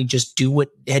finally just do what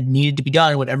had needed to be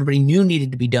done, what everybody knew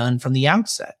needed to be done from the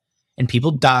outset. And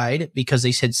people died because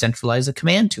they had centralized the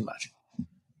command too much.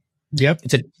 Yep.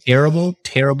 It's a terrible,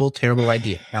 terrible, terrible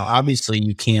idea. Now, obviously,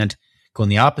 you can't go in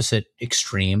the opposite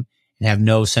extreme and have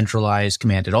no centralized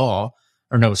command at all,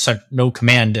 or no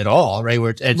command at all, right?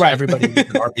 Where it's everybody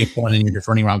one and you're just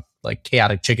running around like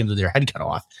chaotic chickens with your head cut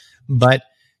off. But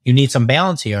you need some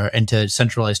balance here, and to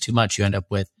centralize too much, you end up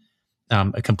with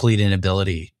a complete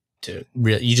inability to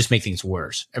really. You just make things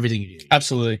worse. Everything you do.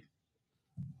 Absolutely.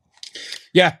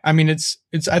 Yeah, I mean, it's.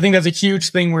 I think that's a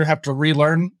huge thing we have to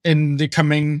relearn in the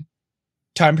coming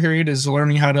time period, is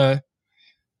learning how to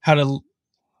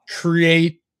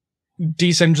create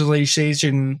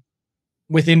decentralization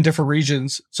within different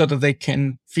regions so that they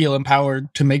can feel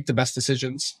empowered to make the best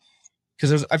decisions.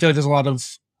 Because I feel like there's a lot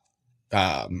of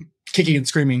kicking and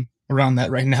screaming around that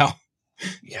right now.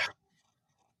 Yeah.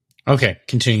 Okay,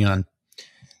 continuing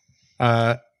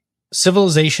on.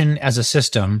 Civilization as a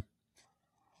system,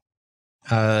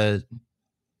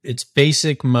 its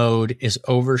basic mode is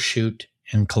overshoot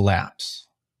and collapse.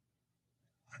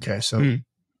 Okay, so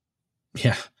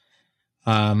yeah.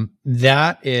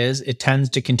 That is, it tends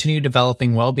to continue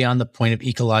developing well beyond the point of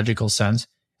ecological sense,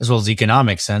 as well as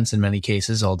economic sense in many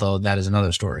cases, although that is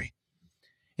another story.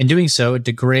 In doing so, it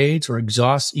degrades or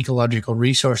exhausts ecological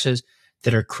resources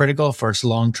that are critical for its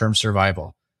long-term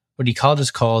survival. What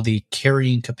ecologists call the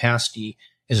carrying capacity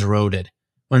is eroded.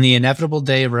 When the inevitable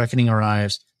day of reckoning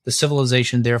arrives, the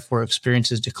civilization therefore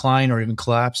experiences decline or even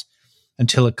collapse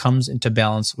until it comes into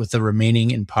balance with the remaining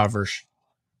impoverished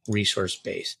resource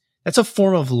base. That's a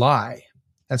form of lie.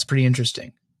 That's pretty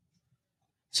interesting.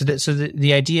 So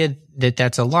the idea that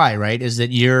that's a lie, right, is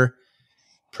that you're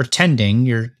pretending,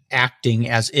 you're acting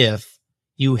as if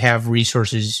you have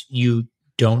resources you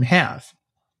don't have.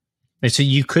 Right? So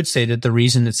you could say that the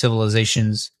reason that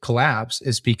civilizations collapse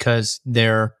is because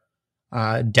their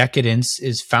decadence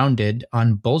is founded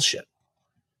on bullshit.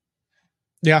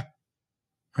 Yeah.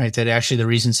 Right. That actually the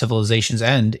reason civilizations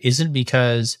end isn't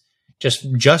because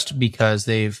just because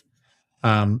they've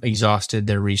exhausted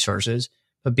their resources,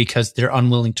 but because they're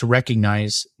unwilling to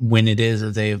recognize when it is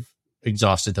that they've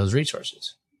exhausted those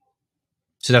resources.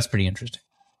 So that's pretty interesting.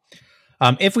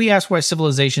 If we ask why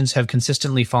civilizations have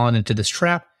consistently fallen into this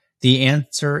trap, the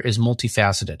answer is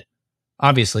multifaceted.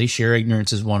 Obviously, sheer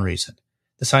ignorance is one reason.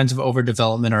 The signs of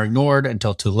overdevelopment are ignored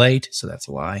until too late, so that's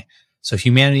a lie. So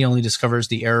humanity only discovers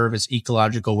the error of its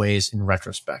ecological ways in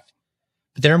retrospect.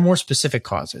 But there are more specific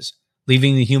causes.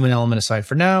 Leaving the human element aside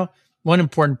for now, one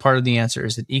important part of the answer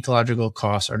is that ecological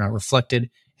costs are not reflected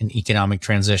in economic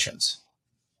transactions.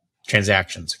 For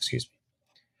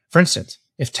instance,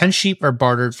 if 10 sheep are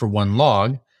bartered for one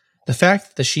log, the fact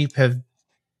that the sheep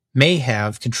may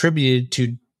have contributed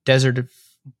to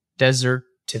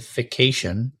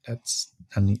desertification,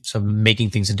 so making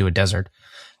things into a desert,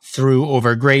 through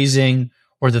overgrazing,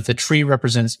 or that the tree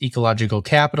represents ecological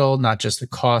capital, not just the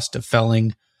cost of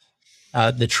felling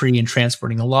the tree and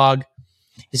transporting a log,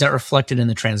 is not reflected in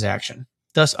the transaction.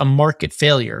 Thus, a market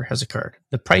failure has occurred.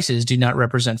 The prices do not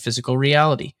represent physical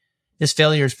reality. This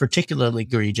failure is particularly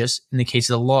egregious in the case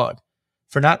of the log,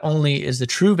 for not only is the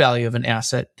true value of an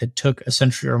asset that took a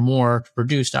century or more to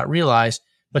produce not realized,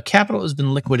 but capital has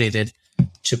been liquidated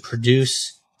to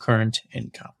produce current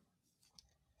income.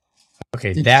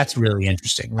 Okay, that's really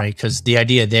interesting, right? Because the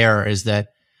idea there is that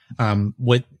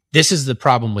this is the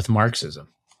problem with Marxism,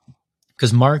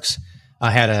 because Marx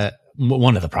had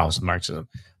one of the problems with Marxism.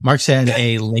 Marx had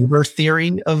a labor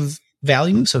theory of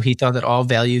value, so he thought that all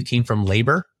value came from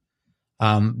labor.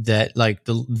 That like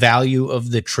the value of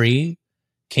the tree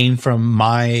came from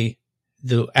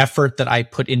the effort that I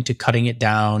put into cutting it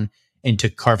down, into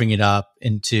carving it up,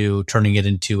 into turning it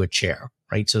into a chair,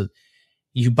 right? So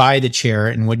you buy the chair,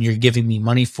 and what you're giving me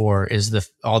money for is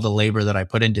all the labor that I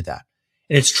put into that.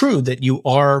 And it's true that you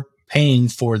are paying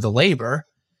for the labor,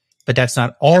 but that's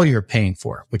not all you're paying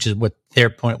for, which is what their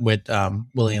point with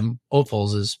William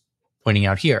Ophuls is pointing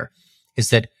out here,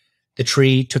 is that the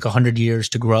tree took 100 years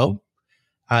to grow.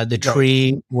 The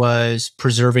tree was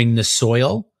preserving the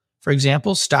soil, for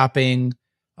example, stopping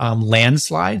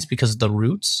landslides because of the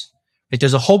roots. Like,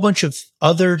 there's a whole bunch of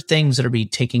other things that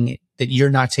that you're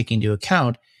not taking into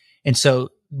account. And so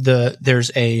there's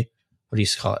a, what do you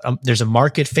call it? There's a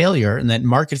market failure, and that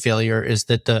market failure is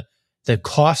that the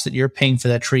cost that you're paying for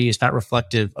that tree is not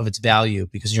reflective of its value,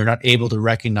 because you're not able to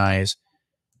recognize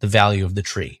the value of the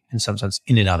tree in some sense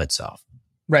in and of itself.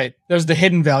 Right. There's the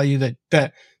hidden value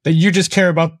that you just care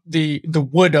about the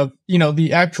wood of,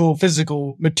 the actual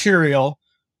physical material,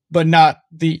 but not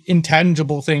the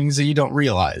intangible things that you don't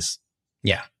realize.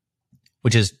 Yeah.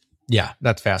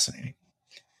 That's fascinating.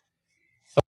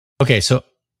 Okay. So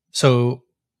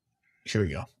here we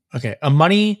go. Okay. A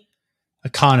money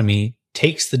economy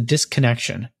takes the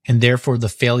disconnection and therefore the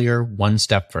failure one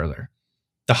step further.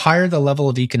 The higher the level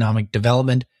of economic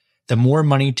development, the more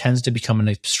money tends to become an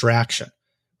abstraction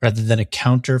rather than a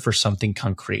counter for something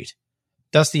concrete.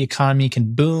 Thus, the economy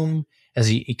can boom as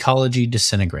the ecology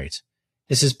disintegrates.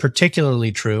 This is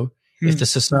particularly true if the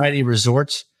society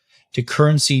resorts to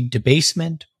currency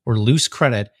debasement or loose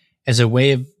credit as a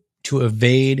way to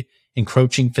evade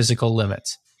encroaching physical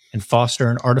limits and foster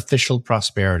an artificial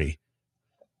prosperity.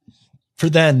 For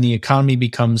then, the economy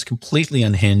becomes completely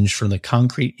unhinged from the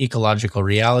concrete ecological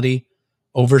reality.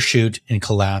 Overshoot and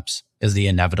collapse is the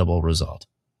inevitable result.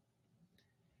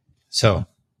 So,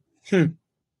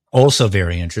 also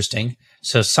very interesting.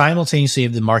 So simultaneously you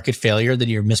have the market failure that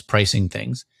you're mispricing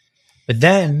things, but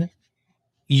then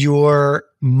your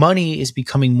money is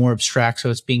becoming more abstract. So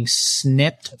it's being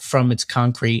snipped from its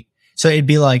concrete. So it'd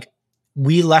be like,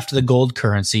 we left the gold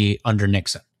currency under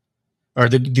Nixon, or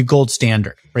the gold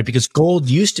standard, right? Because gold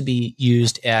used to be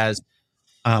used as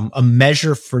a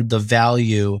measure for the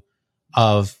value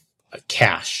of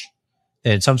cash.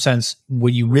 In some sense,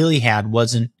 what you really had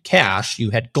wasn't cash.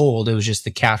 You had gold. It was just the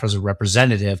cash was a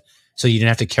representative. So you didn't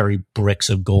have to carry bricks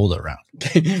of gold around,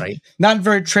 right? Not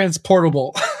very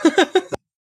transportable.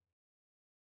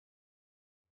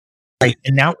 Right.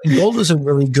 And gold is a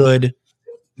really good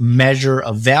measure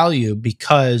of value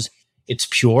because it's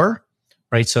pure,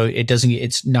 right? So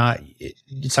it's not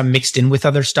mixed in with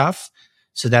other stuff.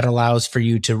 So that allows for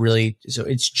you to so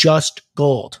it's just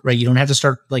gold, right? You don't have to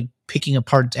start like picking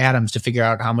apart atoms to figure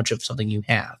out how much of something you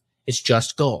have. It's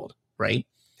just gold, right?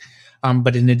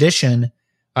 But in addition,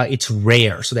 it's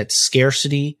rare. So that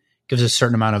scarcity gives a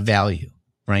certain amount of value,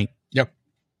 right? Yep.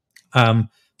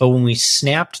 But when we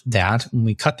when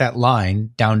we cut that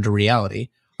line down to reality,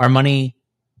 our money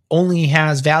only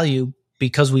has value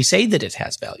because we say that it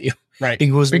has value. Right.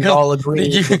 Because we all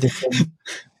agree.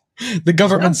 The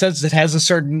government says it has a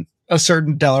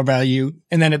certain dollar value,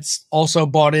 and then it's also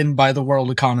bought in by the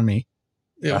world economy.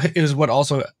 It is what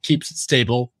also keeps it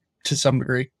stable to some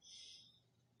degree.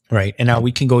 Right. And now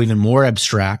we can go even more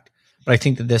abstract, but I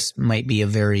think that this might be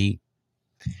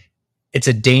it's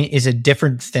a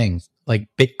different thing. Like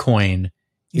Bitcoin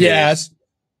is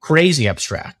crazy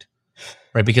abstract,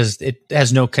 right? Because it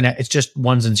has no it's just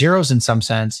ones and zeros in some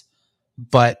sense.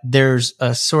 But there's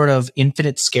a sort of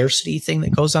infinite scarcity thing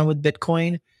that goes on with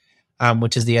Bitcoin,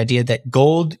 which is the idea that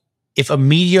gold, if a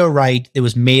meteorite that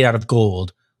was made out of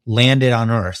gold landed on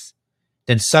Earth,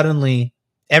 then suddenly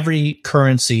every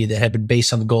currency that had been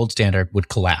based on the gold standard would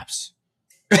collapse,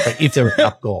 right? If there was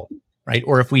enough gold, right?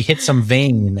 Or if we hit some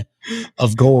vein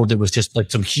of gold that was just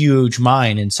like some huge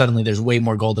mine and suddenly there's way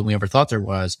more gold than we ever thought there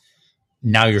was,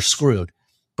 now you're screwed.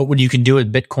 But what you can do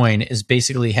with Bitcoin is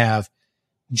basically have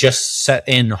just set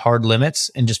in hard limits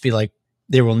and just be like,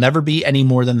 there will never be any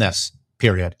more than this,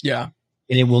 period. Yeah.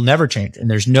 And it will never change.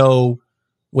 And there's no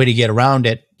way to get around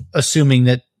it, assuming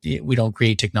that we don't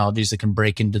create technologies that can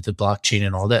break into the blockchain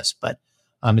and all this. But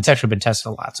it's actually been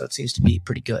tested a lot, so it seems to be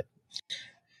pretty good.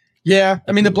 Yeah,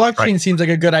 I mean, the blockchain seems like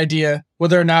a good idea.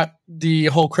 Whether or not the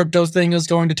whole crypto thing is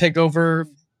going to take over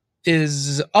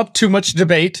is up to much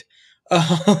debate.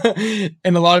 And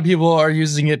a lot of people are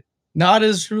using it not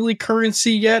as really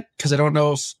currency yet, because I don't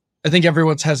know if, I think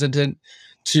everyone's hesitant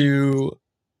to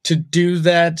do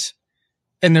that.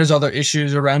 And there's other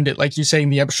issues around it. Like you saying,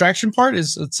 the abstraction part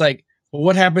is, it's like, well,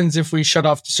 what happens if we shut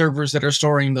off the servers that are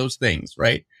storing those things,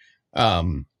 right?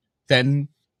 Then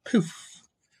poof.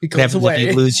 What happens if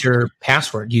you lose your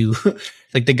password? You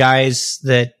like the guys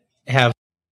that had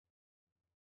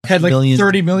like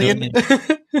 30 million.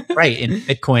 Right, in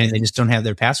Bitcoin, and they just don't have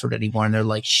their password anymore, and they're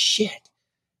like, shit.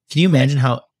 Can you imagine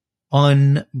how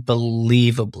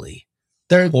unbelievably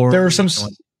there were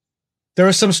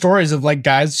some stories of like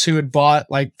guys who had bought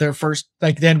like their first,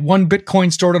 like they had 1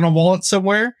 Bitcoin stored on a wallet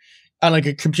somewhere on like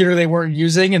a computer they weren't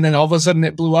using, and then all of a sudden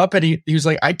it blew up, and he was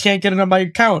like, I can't get it on my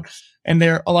account. And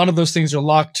a lot of those things are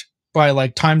locked by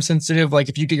like time sensitive. Like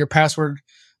if you get your password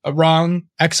wrong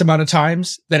X amount of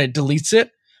times, then it deletes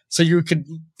it. So you could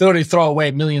literally throw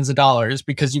away millions of dollars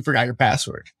because you forgot your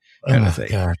password. Kind of thing.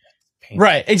 God.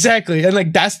 Right. Exactly. And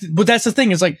like that's the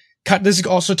thing is like, this is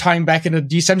also tying back into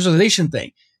decentralization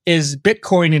thing, is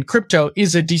Bitcoin and crypto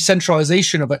is a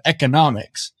decentralization of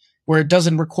economics where it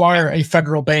doesn't require a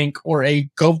federal bank or a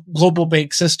global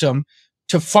bank system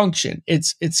to function.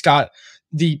 It's got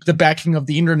the backing of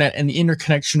the internet and the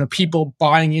interconnection of people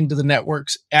buying into the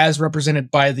networks as represented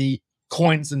by the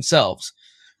coins themselves.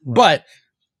 Right. But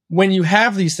when you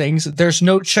have these things, there's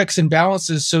no checks and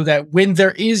balances, so that when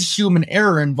there is human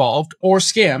error involved or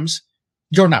scams,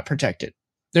 you're not protected.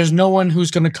 There's no one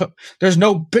who's going to there's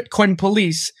no Bitcoin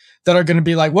police that are going to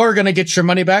be like, well, we're going to get your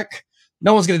money back.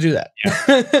 No one's going to do that.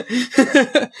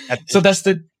 Yeah. So that's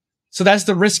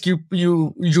the risk you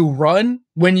run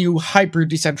when you hyper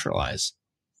decentralize.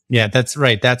 Yeah, that's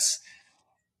right. That's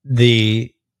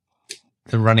the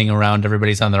running around,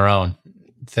 everybody's on their own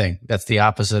thing. That's the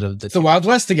opposite of the Wild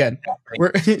West again.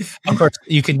 Of course,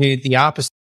 you can do the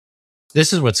opposite.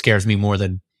 This is what scares me more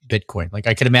than Bitcoin. Like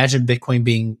I could imagine Bitcoin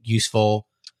being useful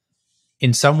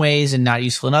in some ways and not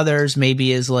useful in others,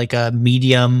 maybe as like a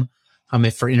medium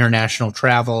if for international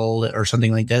travel or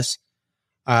something like this.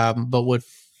 But what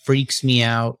freaks me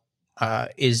out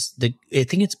is I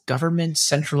think it's government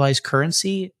centralized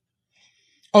currency.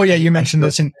 Oh yeah, you mentioned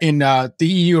this in the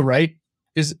EU, right?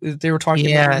 They were talking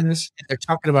about this? They're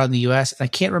talking about in the US. I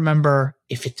can't remember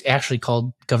if it's actually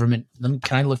called government.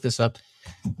 Can I look this up?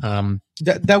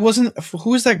 That wasn't,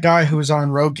 who was that guy who was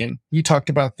on Rogan? You talked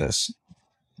about this.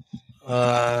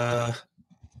 Because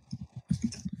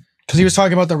he was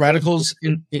talking about the radicals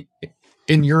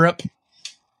in Europe.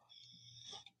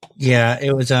 Yeah,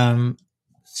 it was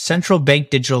central bank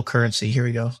digital currency. Here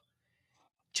we go.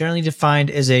 Generally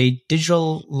defined as a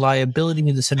digital liability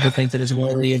of the central bank that is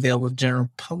widely available to the general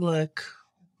public.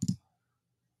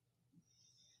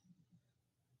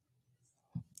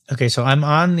 Okay, so I'm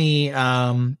on the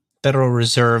Federal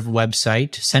Reserve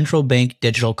website, central bank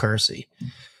digital currency.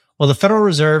 Well, the Federal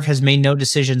Reserve has made no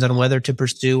decisions on whether to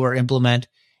pursue or implement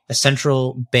a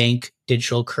central bank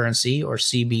digital currency, or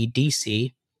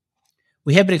CBDC.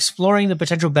 We have been exploring the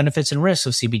potential benefits and risks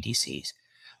of CBDCs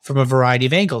from a variety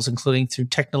of angles, including through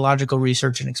technological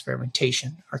research and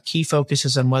experimentation. Our key focus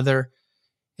is on whether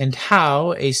and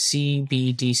how a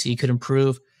CBDC could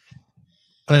improve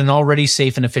an already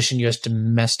safe and efficient U.S.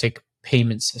 domestic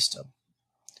payment system.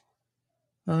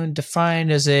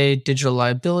 Defined as a digital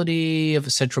liability of a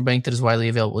central bank that is widely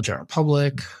available to the general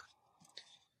public.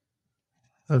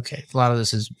 Okay, a lot of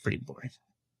this is pretty boring.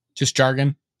 Just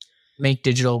jargon.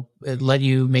 Let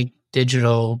you make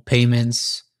digital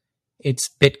payments. It's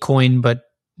Bitcoin, but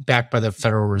backed by the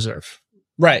Federal Reserve.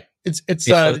 Right. Isn't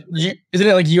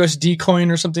it like USD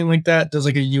coin or something like that? There's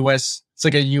like it's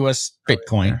like a US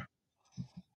Bitcoin.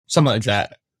 Something like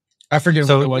that. I forget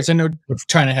what it was. I know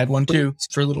China had one too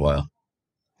for a little while.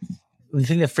 The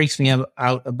thing that freaks me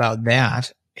out about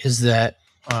that is that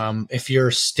if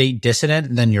you're state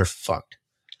dissident, then you're fucked.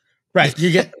 Right.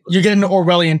 You get into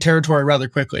Orwellian territory rather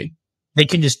quickly. They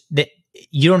can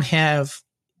you don't have,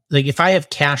 like, if I have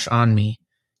cash on me,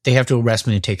 they have to arrest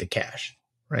me to take the cash,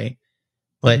 right?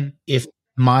 But if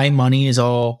my money is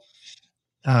all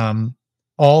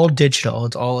digital,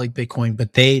 it's all like Bitcoin,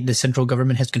 but the central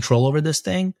government has control over this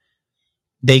thing,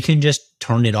 they can just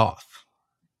turn it off.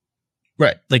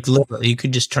 Right. Like literally, you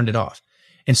could just turn it off.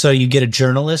 And so you get a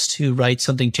journalist who writes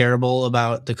something terrible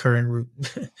about the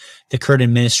current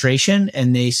administration,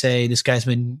 and they say this guy's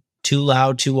been too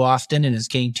loud too often and it's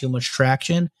getting too much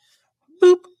traction,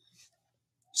 boop.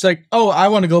 It's like, oh, I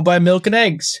want to go buy milk and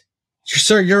eggs.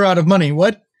 Sir, you're out of money.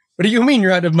 What? What do you mean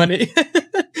you're out of money?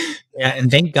 Yeah, and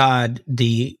thank God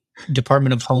the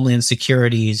Department of Homeland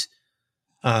Security's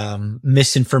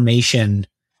misinformation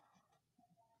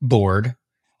board,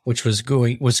 which was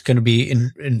going to be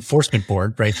an enforcement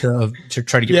board, right, to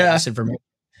try to get rid of misinformation,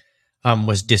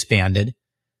 was disbanded.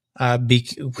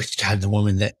 Which, God, the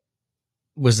woman that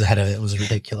was the head of it was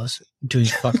ridiculous. Doing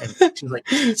fucking, she was like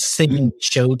singing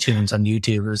show tunes on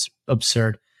YouTube. It was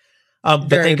absurd. But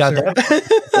thank God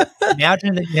that.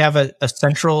 Imagine that you have a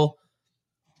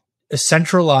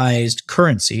centralized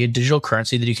currency, a digital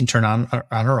currency that you can turn on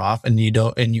or off, and you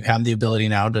have the ability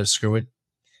now to screw with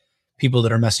people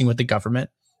that are messing with the government.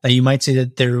 Now, you might say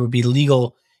that there would be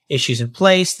legal issues in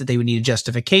place, that they would need a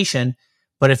justification.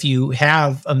 But if you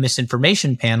have a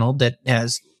misinformation panel that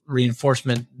has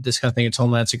reinforcement, this kind of thing, it's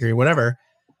Homeland Security, whatever,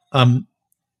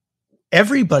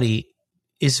 everybody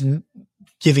is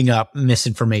giving up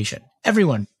misinformation.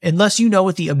 Everyone, unless you know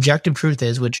what the objective truth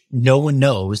is, which no one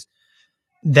knows,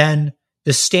 then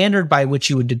the standard by which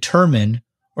you would determine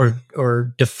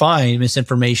or define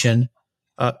misinformation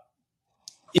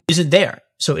isn't there.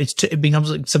 So it becomes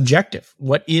like subjective.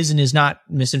 What is and is not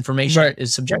misinformation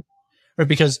is subjective, right?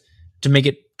 Because to make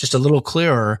it just a little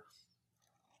clearer,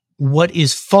 what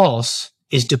is false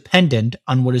is dependent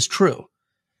on what is true.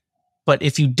 But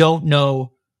if you don't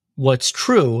know what's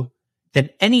true,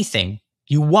 then anything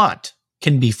you want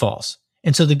can be false.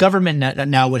 And so the government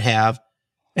now would have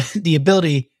the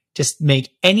ability to make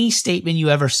any statement you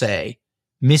ever say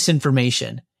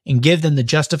misinformation and give them the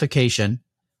justification,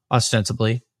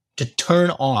 ostensibly, to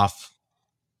turn off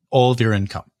all of your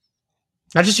income.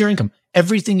 Not just your income,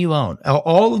 everything you own,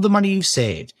 all of the money you've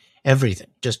saved, everything,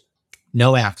 just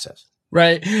no access.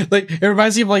 Right. Like, it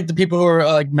reminds me of like the people who are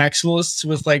like maximalists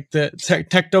with like the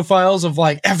technophiles of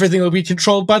like everything will be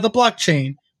controlled by the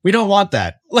blockchain. We don't want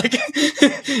that. Like,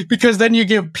 because then you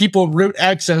give people root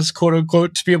access, quote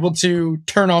unquote, to be able to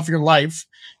turn off your life.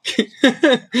 You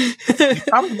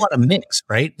probably want a mix,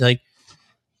 right? Like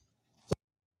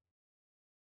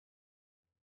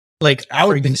I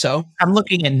would think so. I'm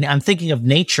thinking of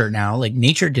nature now. Like,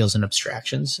 nature deals in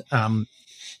abstractions.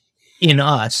 In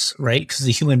us, right? Because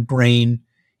the human brain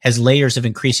has layers of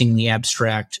increasingly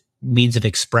abstract means of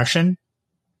expression.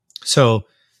 So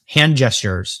hand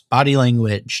gestures, body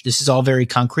language, this is all very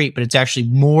concrete, but it's actually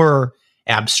more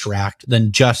abstract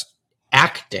than just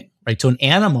acting, right? So an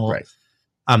animal,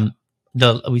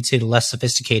 we'd say the less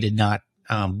sophisticated, not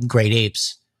great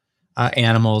apes,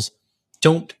 animals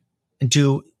don't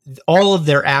do, all of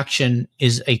their action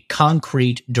is a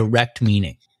concrete, direct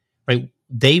meaning, right?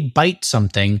 They bite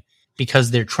something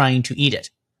because they're trying to eat it,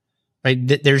 right?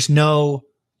 There's no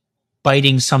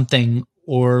biting something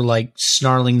or like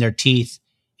snarling their teeth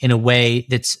in a way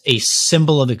that's a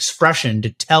symbol of expression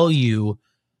to tell you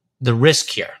the risk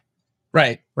here.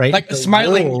 Right. Right. Like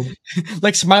smiling,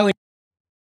 like smiling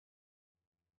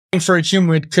for a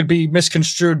human could be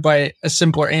misconstrued by a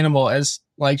simpler animal as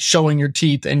like showing your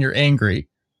teeth and you're angry.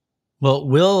 Well,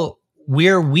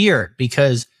 we're weird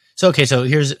because, so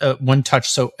here's one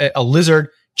touch. So a lizard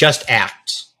just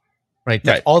acts, right?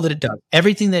 That's all that it does.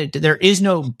 Everything there is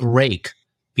no break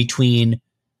between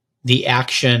the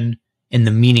action and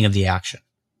the meaning of the action.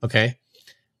 Okay.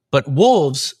 But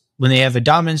wolves, when they have a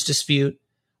dominance dispute,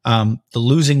 the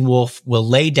losing wolf will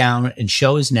lay down and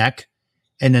show his neck.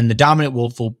 And then the dominant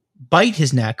wolf will bite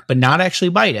his neck, but not actually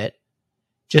bite it,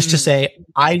 just to say,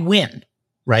 I win.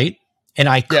 Right. And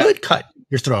I could cut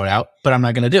your throat out, but I'm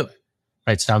not going to do it.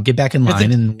 Right. So now get back in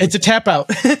line. It's a tap out.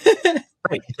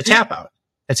 Right. It's a tap out.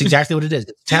 That's exactly what it is.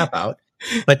 It's a tap out.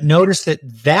 But notice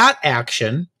that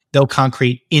action, though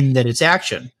concrete in that its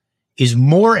action, is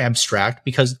more abstract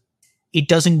because it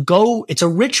doesn't go, it's a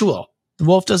ritual. The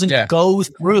wolf doesn't go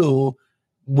through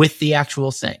with the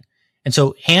actual thing. And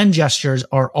so hand gestures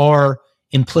are our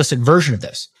implicit version of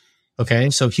this. Okay.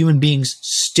 So human beings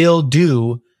still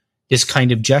do this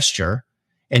kind of gesture.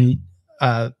 And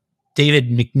David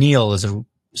McNeil is a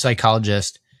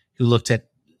psychologist who looked at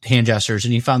hand gestures,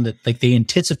 and he found that like they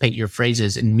anticipate your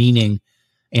phrases in meaning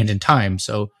and in time.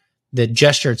 So the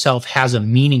gesture itself has a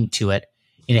meaning to it,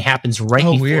 and it happens right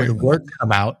before the words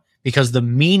come out because the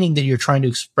meaning that you're trying to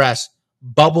express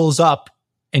bubbles up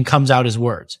and comes out as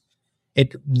words.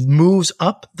 It moves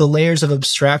up the layers of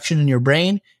abstraction in your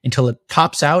brain until it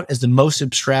pops out as the most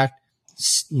abstract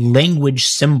language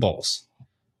symbols,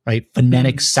 right?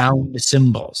 Phonetic sound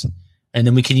symbols. And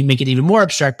then we can make it even more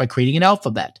abstract by creating an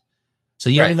alphabet. So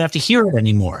you don't even have to hear it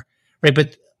anymore, right?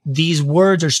 But these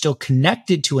words are still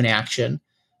connected to an action,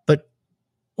 but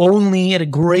only at a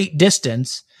great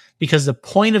distance, because the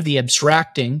point of the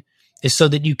abstracting is so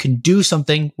that you can do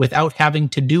something without having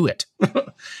to do it.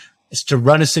 It's to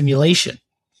run a simulation,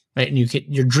 right? And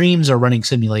your dreams are running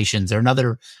simulations. They're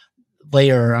another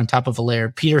layer on top of a layer.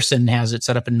 Peterson has it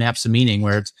set up in Maps of Meaning,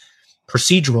 where it's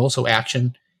procedural, so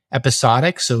action,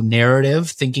 episodic, so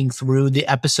narrative, thinking through the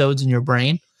episodes in your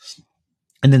brain,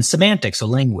 and then semantic, so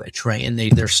language, right? And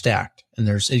they're stacked, and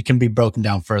it can be broken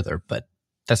down further, but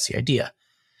that's the idea.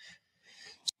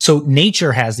 So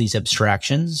nature has these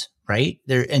abstractions, right?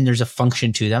 There's a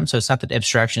function to them. So it's not that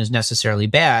abstraction is necessarily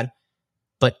bad,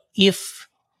 but if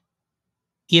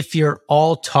you're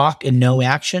all talk and no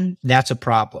action, that's a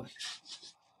problem,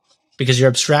 because your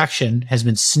abstraction has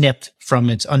been snipped from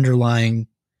its underlying,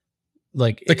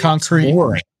 like, the concrete.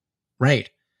 Boring. Right.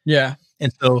 Yeah.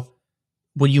 And so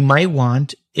what you might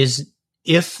want is,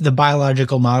 if the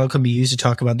biological model can be used to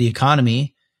talk about the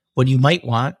economy, what you might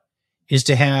want is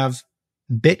to have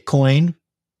Bitcoin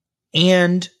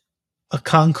and a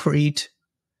concrete,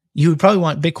 you would probably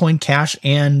want Bitcoin Cash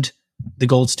and the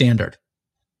gold standard.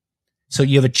 So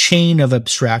you have a chain of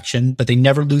abstraction, but they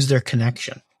never lose their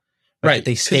connection. Right.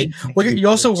 They stay. Well, you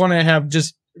also want to have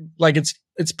just like it's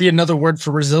be another word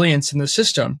for resilience in the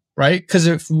system, right? Because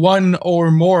if one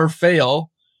or more fail,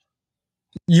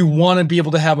 you want to be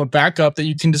able to have a backup that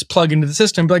you can just plug into the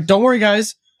system. Be like, don't worry,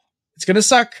 guys, it's going to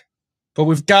suck, but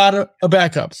we've got a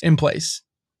backup in place.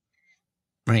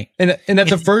 Right. And that's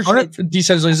the version of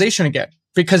decentralization again,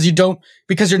 because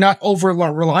you're not over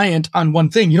reliant on one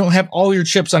thing. You don't have all your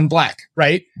chips on black,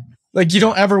 right? Like, you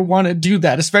don't ever want to do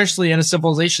that, especially in a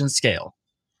civilization scale.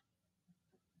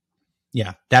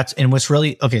 Yeah. And what's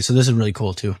really, okay, so this is really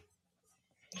cool too.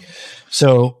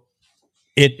 So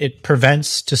it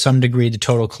prevents to some degree the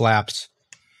total collapse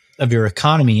of your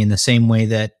economy, in the same way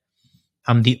that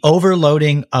the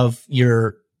overloading of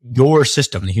your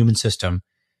system, the human system,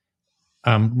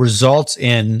 results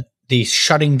in the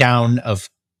shutting down of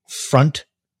front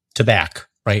to back,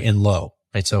 right, and low,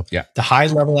 right? So the high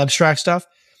level abstract stuff,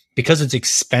 because it's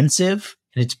expensive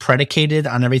and it's predicated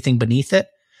on everything beneath it,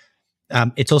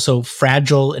 it's also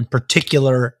fragile and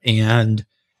particular and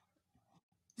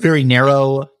very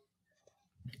narrow.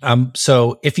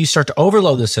 So if you start to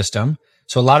overload the system,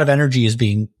 so a lot of energy is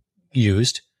being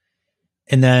used,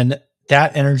 and then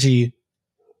that energy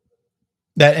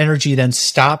then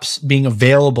stops being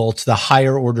available to the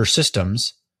higher order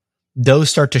systems, those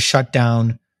start to shut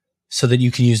down so that you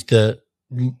can use the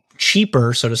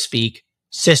cheaper, so to speak,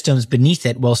 systems beneath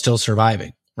it while still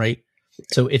surviving, right?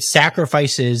 So it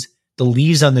sacrifices the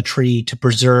leaves on the tree to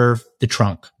preserve the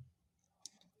trunk.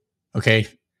 Okay.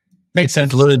 Makes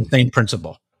sense. It's literally the same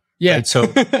principle. Yeah. Right? So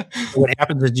what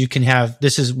happens is you can have,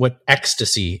 this is what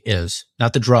ecstasy is,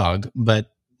 not the drug,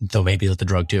 but though maybe the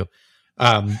drug too.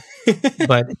 But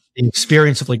the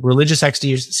experience of like religious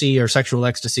ecstasy or sexual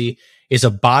ecstasy is a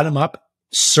bottom up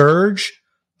surge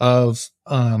of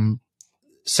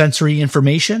sensory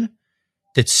information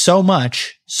that's so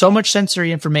much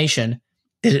sensory information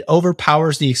that it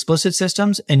overpowers the explicit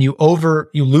systems, and you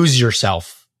lose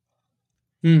yourself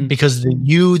because the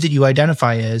you that you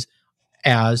identify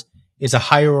as is a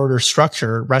higher order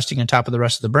structure resting on top of the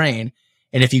rest of the brain.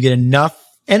 And if you get enough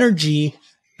energy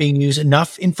being used,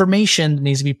 enough information that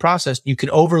needs to be processed, you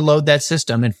can overload that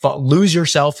system and lose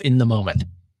yourself in the moment.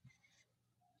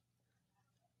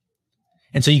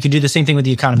 And so you can do the same thing with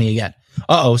the economy again.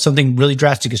 Something really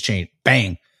drastic has changed.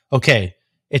 Bang. Okay.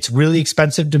 It's really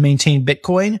expensive to maintain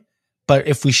Bitcoin, but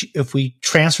if we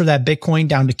transfer that Bitcoin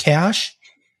down to cash,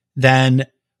 then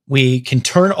we can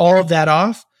turn all of that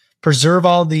off, preserve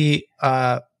all the,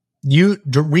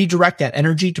 redirect that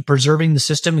energy to preserving the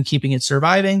system and keeping it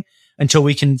surviving until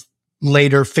we can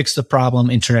later fix the problem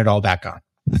and turn it all back on.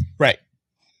 Right.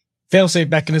 Fail-safe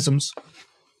mechanisms.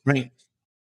 Right.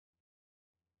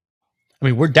 I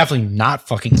mean, we're definitely not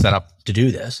fucking set up to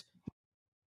do this.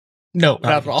 No,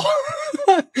 not at all.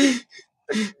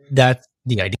 That's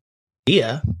the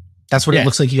idea. That's what it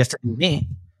looks like you have to do me.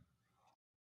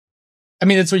 I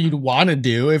mean, that's what you'd want to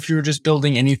do if you were just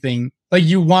building anything. Like,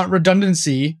 you want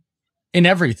redundancy in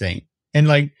everything.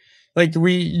 And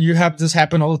you have this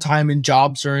happen all the time in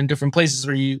jobs or in different places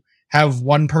where you have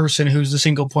one person who's the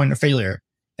single point of failure.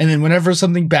 And then whenever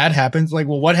something bad happens, like,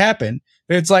 well, what happened?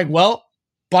 It's like, well,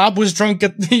 Bob was drunk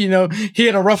he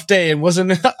had a rough day and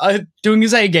wasn't doing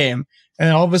his A game.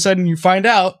 And all of a sudden you find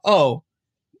out,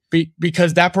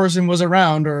 because that person was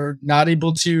around or not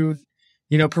able to,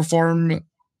 perform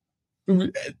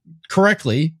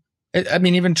correctly. I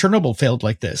mean, even Chernobyl failed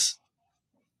like this,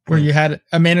 where you had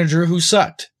a manager who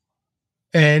sucked.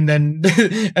 And then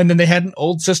and then they had an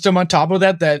old system on top of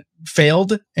that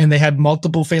failed, and they had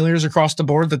multiple failures across the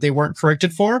board that they weren't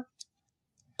corrected for.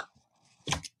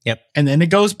 Yep. And then it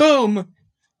goes boom.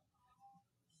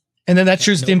 And then that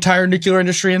shoots the entire nuclear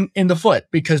industry in the foot,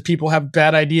 because people have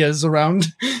bad ideas around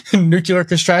nuclear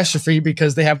catastrophe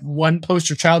because they have one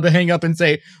poster child to hang up and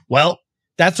say, well,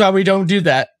 that's why we don't do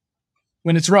that,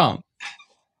 when it's wrong.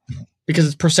 Because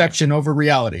it's perception over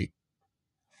reality.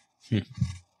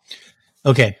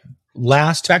 Okay.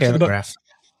 Last Back to the book. paragraph.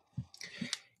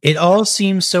 It all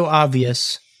seems so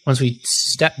obvious once we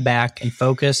step back and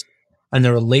focus on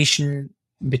the relation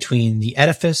between the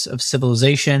edifice of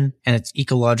civilization and its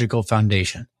ecological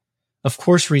foundation. Of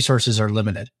course, resources are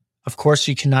limited. Of course,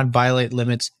 we cannot violate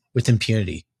limits with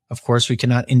impunity. Of course, we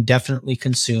cannot indefinitely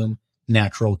consume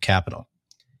natural capital.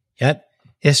 Yet,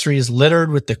 history is littered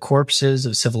with the corpses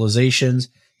of civilizations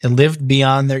that lived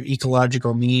beyond their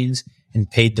ecological means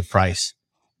and paid the price.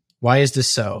 Why is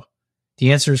this so?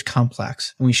 The answer is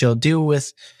complex, and we shall deal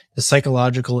with the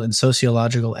psychological and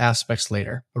sociological aspects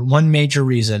later. But one major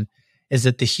reason is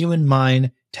that the human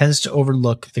mind tends to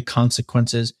overlook the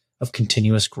consequences of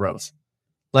continuous growth.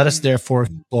 Let us therefore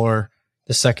explore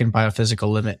the second biophysical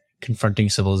limit confronting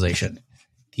civilization,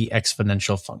 the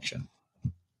exponential function.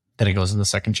 Then it goes in the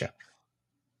second chapter.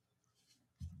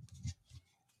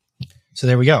 So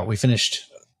there we go. We finished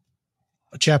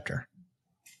a chapter.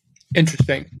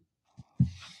 Interesting.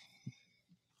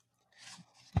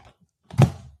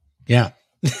 Yeah.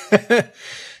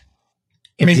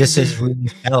 If this is really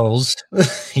L's,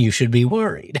 you should be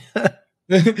worried.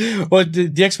 Well, the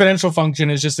exponential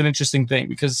function is just an interesting thing,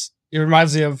 because it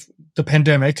reminds me of the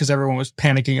pandemic, because everyone was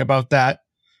panicking about that.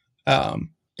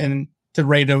 And the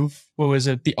rate of, what was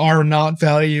it? The R naught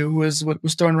value was what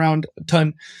was thrown around a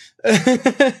ton,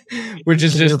 which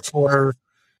is just for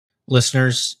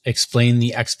listeners, explain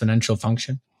the exponential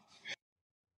function.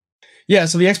 Yeah.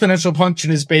 So the exponential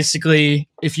function is basically,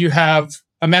 if you have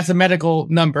a mathematical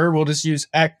number, we'll just use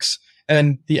X,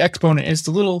 and the exponent is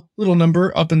the little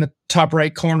number up in the top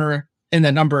right corner in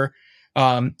that number.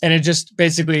 And it just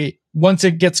basically, once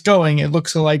it gets going, it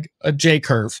looks like a J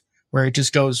curve where it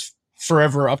just goes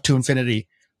forever up to infinity.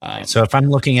 So if I'm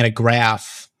looking at a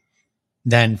graph,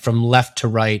 then from left to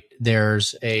right,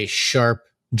 there's a sharp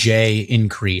J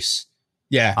increase.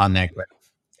 Yeah. On that graph.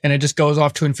 And it just goes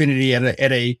off to infinity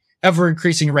at a ever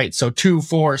increasing rate. So 2,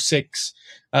 4, 6,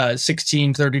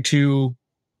 16, 32,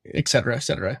 et cetera, et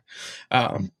cetera.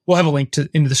 We'll have a link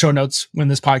into the show notes when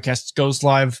this podcast goes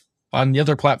live on the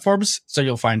other platforms, so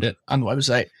you'll find it on the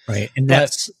website. Right. And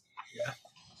that's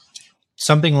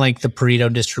something like the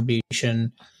Pareto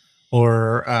distribution,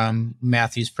 or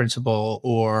Matthew's principle,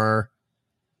 or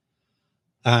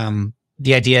the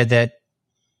idea that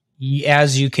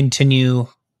as you continue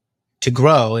to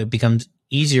grow, it becomes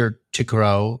easier to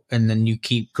grow, and then you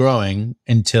keep growing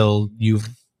until you've,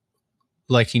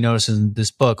 like he notices in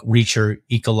this book, reach your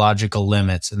ecological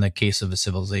limits in the case of a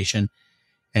civilization,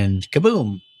 and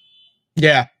kaboom.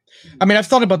 Yeah. I mean, I've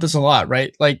thought about this a lot,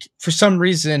 right? Like, for some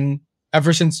reason,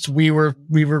 ever since we were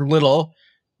little,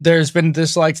 there's been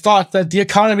this like thought that the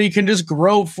economy can just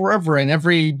grow forever, and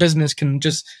every business can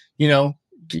just,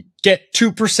 get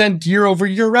 2% year over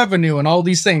year revenue and all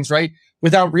these things, right?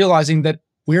 Without realizing that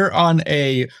we're on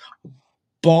a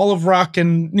ball of rock,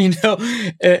 and,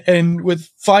 and with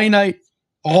finite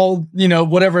all,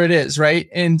 whatever it is, right?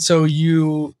 And so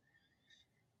you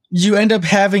end up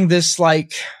having this,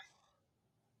 like,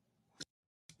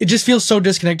 it just feels so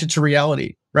disconnected to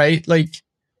reality, right? Like,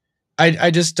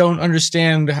 I just don't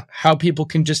understand how people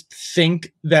can just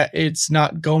think that it's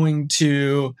not going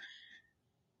to,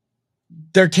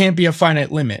 there can't be a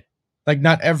finite limit. Like,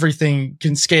 not everything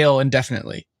can scale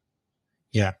indefinitely.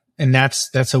 Yeah. And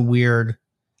that's a weird,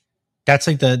 that's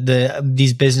like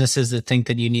these businesses that think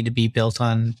that you need to be built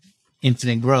on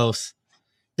infinite growth.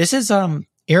 This is,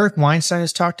 Eric Weinstein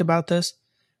has talked about this.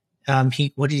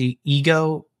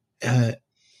 Ego,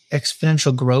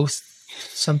 exponential growth,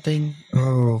 something.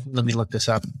 Oh, let me look this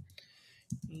up.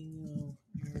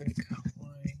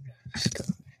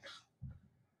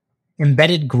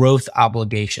 Embedded growth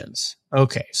obligations.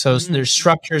 Okay. So there's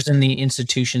structures in the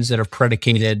institutions that are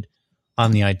predicated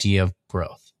on the idea of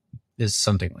growth, is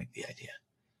something like the idea.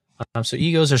 So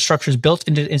egos are structures built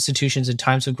into institutions in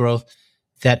times of growth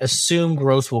that assume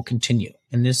growth will continue.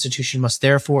 An institution must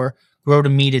therefore grow to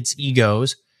meet its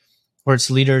egos, or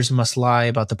its leaders must lie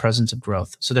about the presence of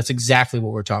growth. So that's exactly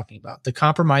what we're talking about. The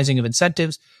compromising of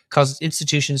incentives causes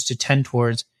institutions to tend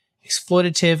towards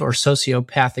exploitative or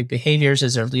sociopathic behaviors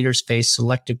as their leaders face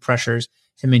selective pressures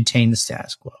to maintain the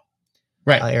status quo.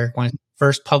 Right. Eric Weinstein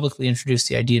first publicly introduced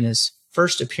the idea in his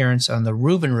first appearance on the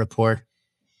Rubin Report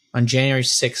on January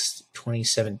 6th,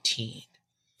 2017.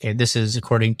 Okay, this is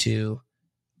according to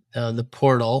The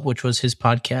Portal, which was his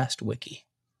podcast wiki.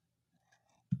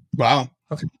 Wow.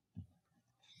 Okay.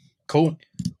 Cool.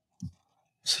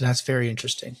 So that's very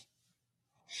interesting.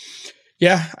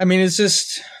 Yeah, I mean, it's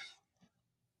just,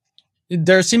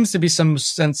 there seems to be some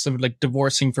sense of like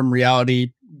divorcing from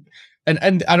reality.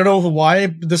 And I don't know why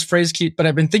this phrase but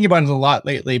I've been thinking about it a lot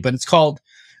lately, but it's called,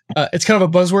 it's kind of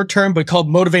a buzzword term, but called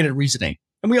motivated reasoning.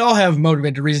 And we all have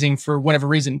motivated reasoning for whatever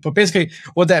reason. But basically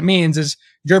what that means is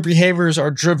your behaviors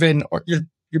are driven, or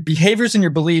your behaviors and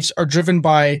your beliefs are driven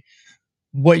by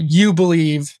what you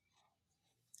believe.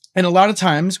 And a lot of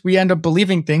times we end up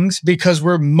believing things because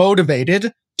we're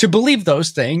motivated to believe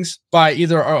those things by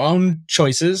either our own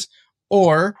choices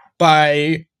or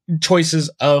by choices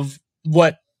of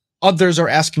what others are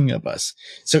asking of us.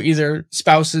 So either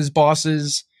spouses,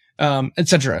 bosses,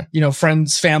 etc.,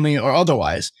 friends, family, or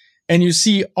otherwise. And you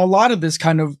see a lot of this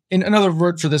kind of, in another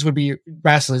word for this would be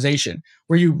rationalization,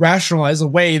 where you rationalize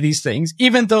away these things,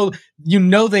 even though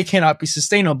they cannot be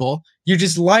sustainable. You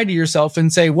just lie to yourself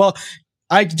and say, well,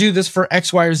 I do this for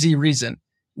X, Y, or Z reason,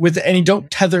 and you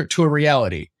don't tether it to a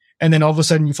reality. And then all of a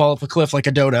sudden you fall off a cliff like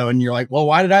a dodo, and you're like, well,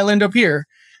 why did I land up here?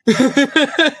 Where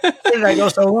did I go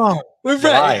so wrong?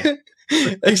 Right.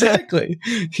 Exactly.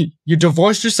 You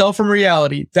divorced yourself from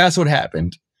reality. That's what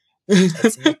happened.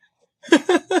 That's it.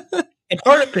 And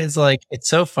part of it is like, it's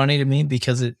so funny to me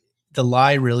because the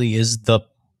lie really is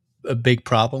a big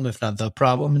problem, if not the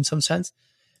problem in some sense.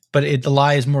 But the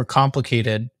lie is more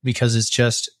complicated because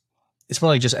it's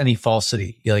more like just any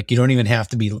falsity. You don't even have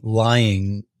to be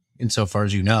lying insofar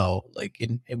as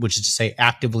which is to say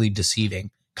actively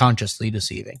deceiving, consciously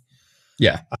deceiving.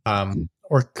 Yeah.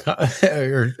 Or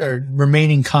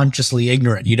remaining consciously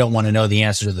ignorant. You don't want to know the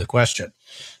answer to the question.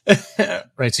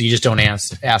 Right. So you just don't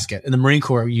ask it. And the Marine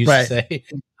Corps used to say,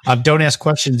 don't ask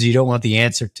questions you don't want the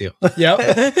answer to.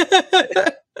 Yep.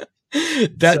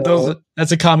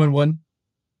 That's a common one.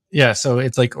 Yeah. So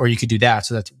it's like, or you could do that.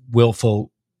 So that's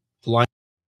willful blindness.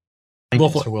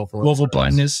 Willful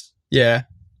blindness. Yeah.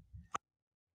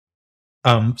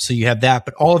 So you have that,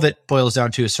 but all of it boils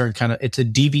down to a certain kind of, it's a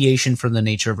deviation from the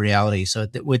nature of reality. So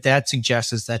what that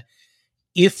suggests is that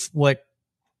if what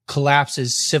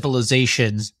collapses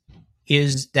civilizations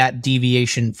is that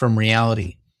deviation from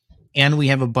reality, and we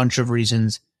have a bunch of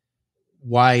reasons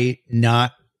why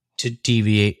not to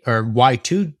deviate, or why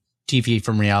to deviate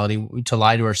from reality, to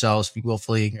lie to ourselves,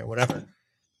 willfully or whatever.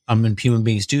 And human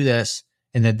beings do this,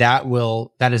 and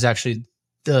that is actually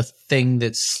the thing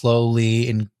that slowly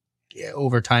and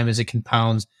over time, as it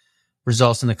compounds,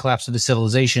 results in the collapse of the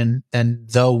civilization. Then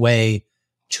the way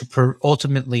to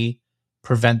ultimately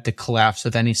prevent the collapse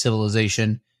of any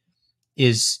civilization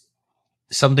is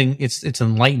something, it's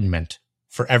enlightenment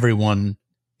for everyone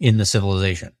in the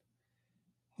civilization,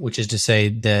 which is to say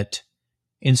that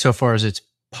insofar as it's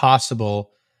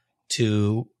possible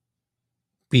to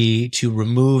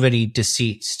remove any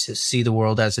deceits, to see the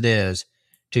world as it is,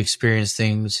 to experience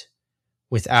things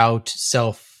without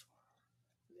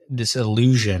this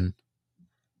illusion,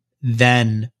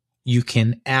 then you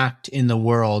can act in the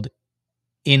world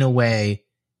in a way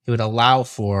that would allow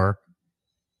for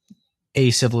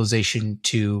a civilization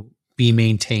to be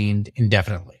maintained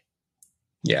indefinitely.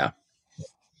 Yeah.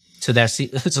 So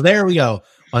so there we go.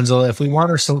 Wenzel, if we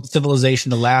want our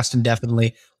civilization to last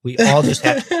indefinitely, we all just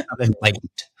have to become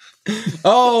enlightened.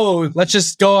 Oh, let's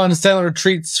just go on silent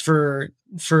retreats for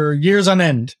years on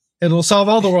end. It'll solve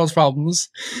all the world's problems.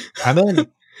 I'm in.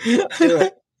 Do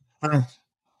it.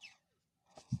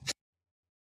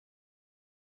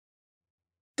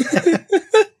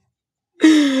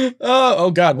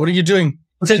 Oh God, what are you doing?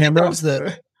 What is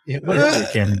the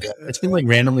camera? It's been like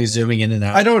randomly zooming in and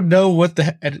out. I don't know what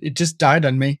it just died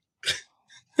on me.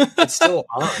 It's still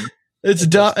on. It's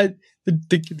done.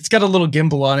 It's got a little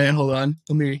gimbal on it. Hold on,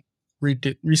 let me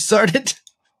restart it.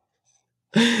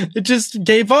 It just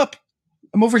gave up.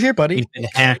 I'm over here, buddy. We've been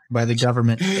hacked by the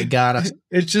government. They got us.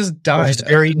 It just died. I was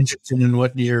very interested in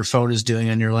what your phone is doing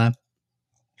on your lap.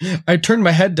 I turned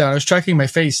my head down. I was tracking my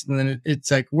face, and then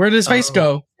it's like, where does face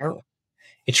go?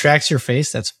 It tracks your face.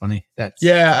 That's funny.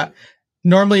 Yeah.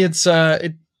 Normally it's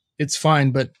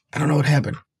fine, but I don't know what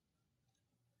happened.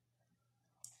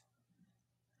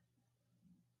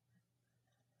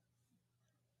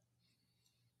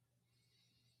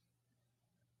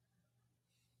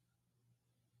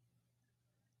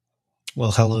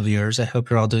 Well, hello, viewers. I hope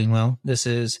you're all doing well. This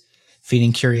is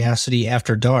Feeding Curiosity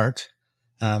After Dark.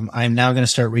 I'm now going to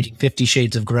start reading 50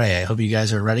 Shades of Grey. I hope you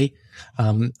guys are ready.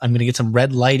 I'm going to get some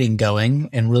red lighting going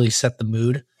and really set the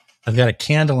mood I've got a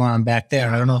candle on back there.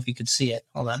 I don't know if you could see it.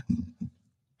 Hold on.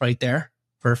 Right there.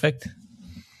 Perfect.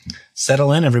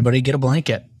 Settle in, everybody. Get a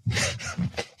blanket.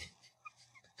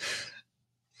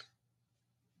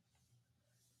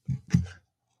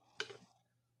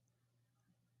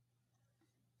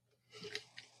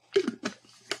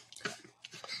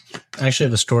 I actually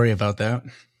have a story about that,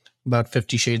 about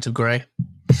 50 Shades of Grey.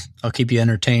 I'll keep you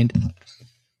entertained.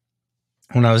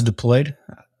 When I was deployed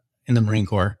in the Marine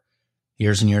Corps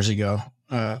years and years ago,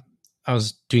 I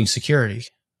was doing security.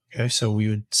 Okay, so we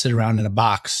would sit around in a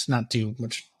box, not too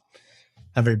much,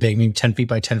 not very big, maybe 10 feet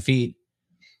by 10 feet.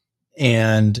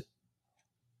 And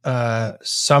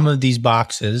some of these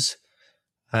boxes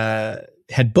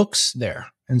had books there.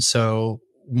 And so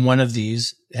one of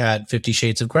these had 50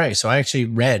 Shades of Grey. So I actually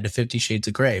read 50 Shades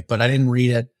of Grey, but I didn't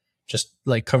read it just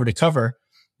like cover to cover.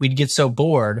 We'd get so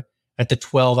bored at the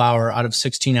 12 hour out of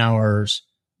 16 hours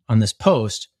on this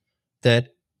post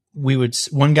that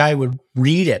one guy would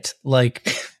read it like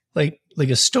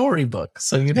a storybook.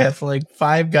 So you'd have like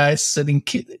 5 guys sitting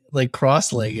like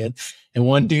cross-legged and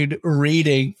one dude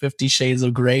reading 50 Shades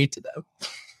of Grey to them.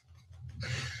 It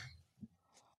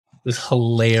was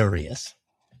hilarious.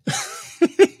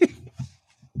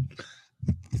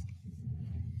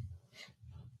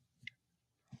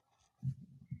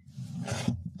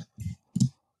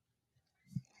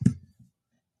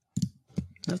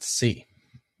 Let's see.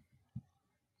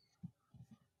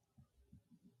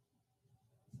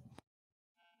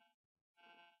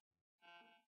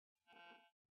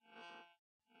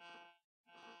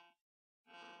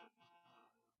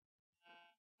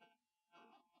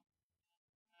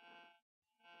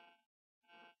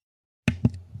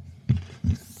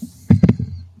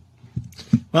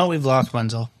 Well, we've lost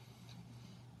Wenzel.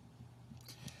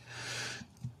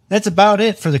 That's about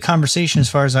it for the conversation as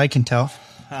far as I can tell.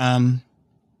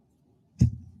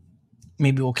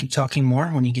 Maybe we'll keep talking more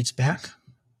when he gets back.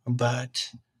 But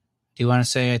do you want to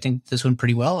say I think this went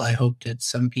pretty well? I hope that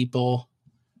some people...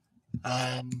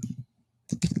 I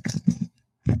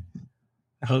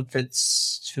hope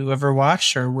it's whoever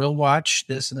watched or will watch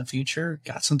this in the future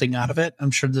got something out of it. I'm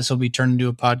sure this will be turned into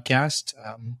a podcast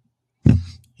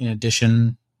in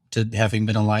addition to having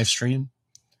been a live stream.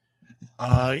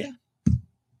 Yeah.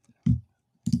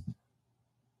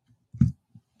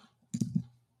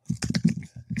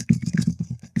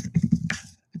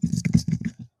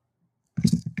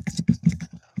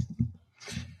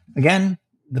 Again,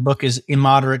 the book is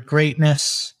Immoderate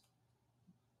Greatness,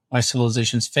 Why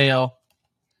Civilizations Fail.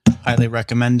 Highly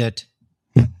recommend it.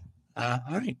 All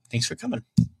right. Thanks for coming.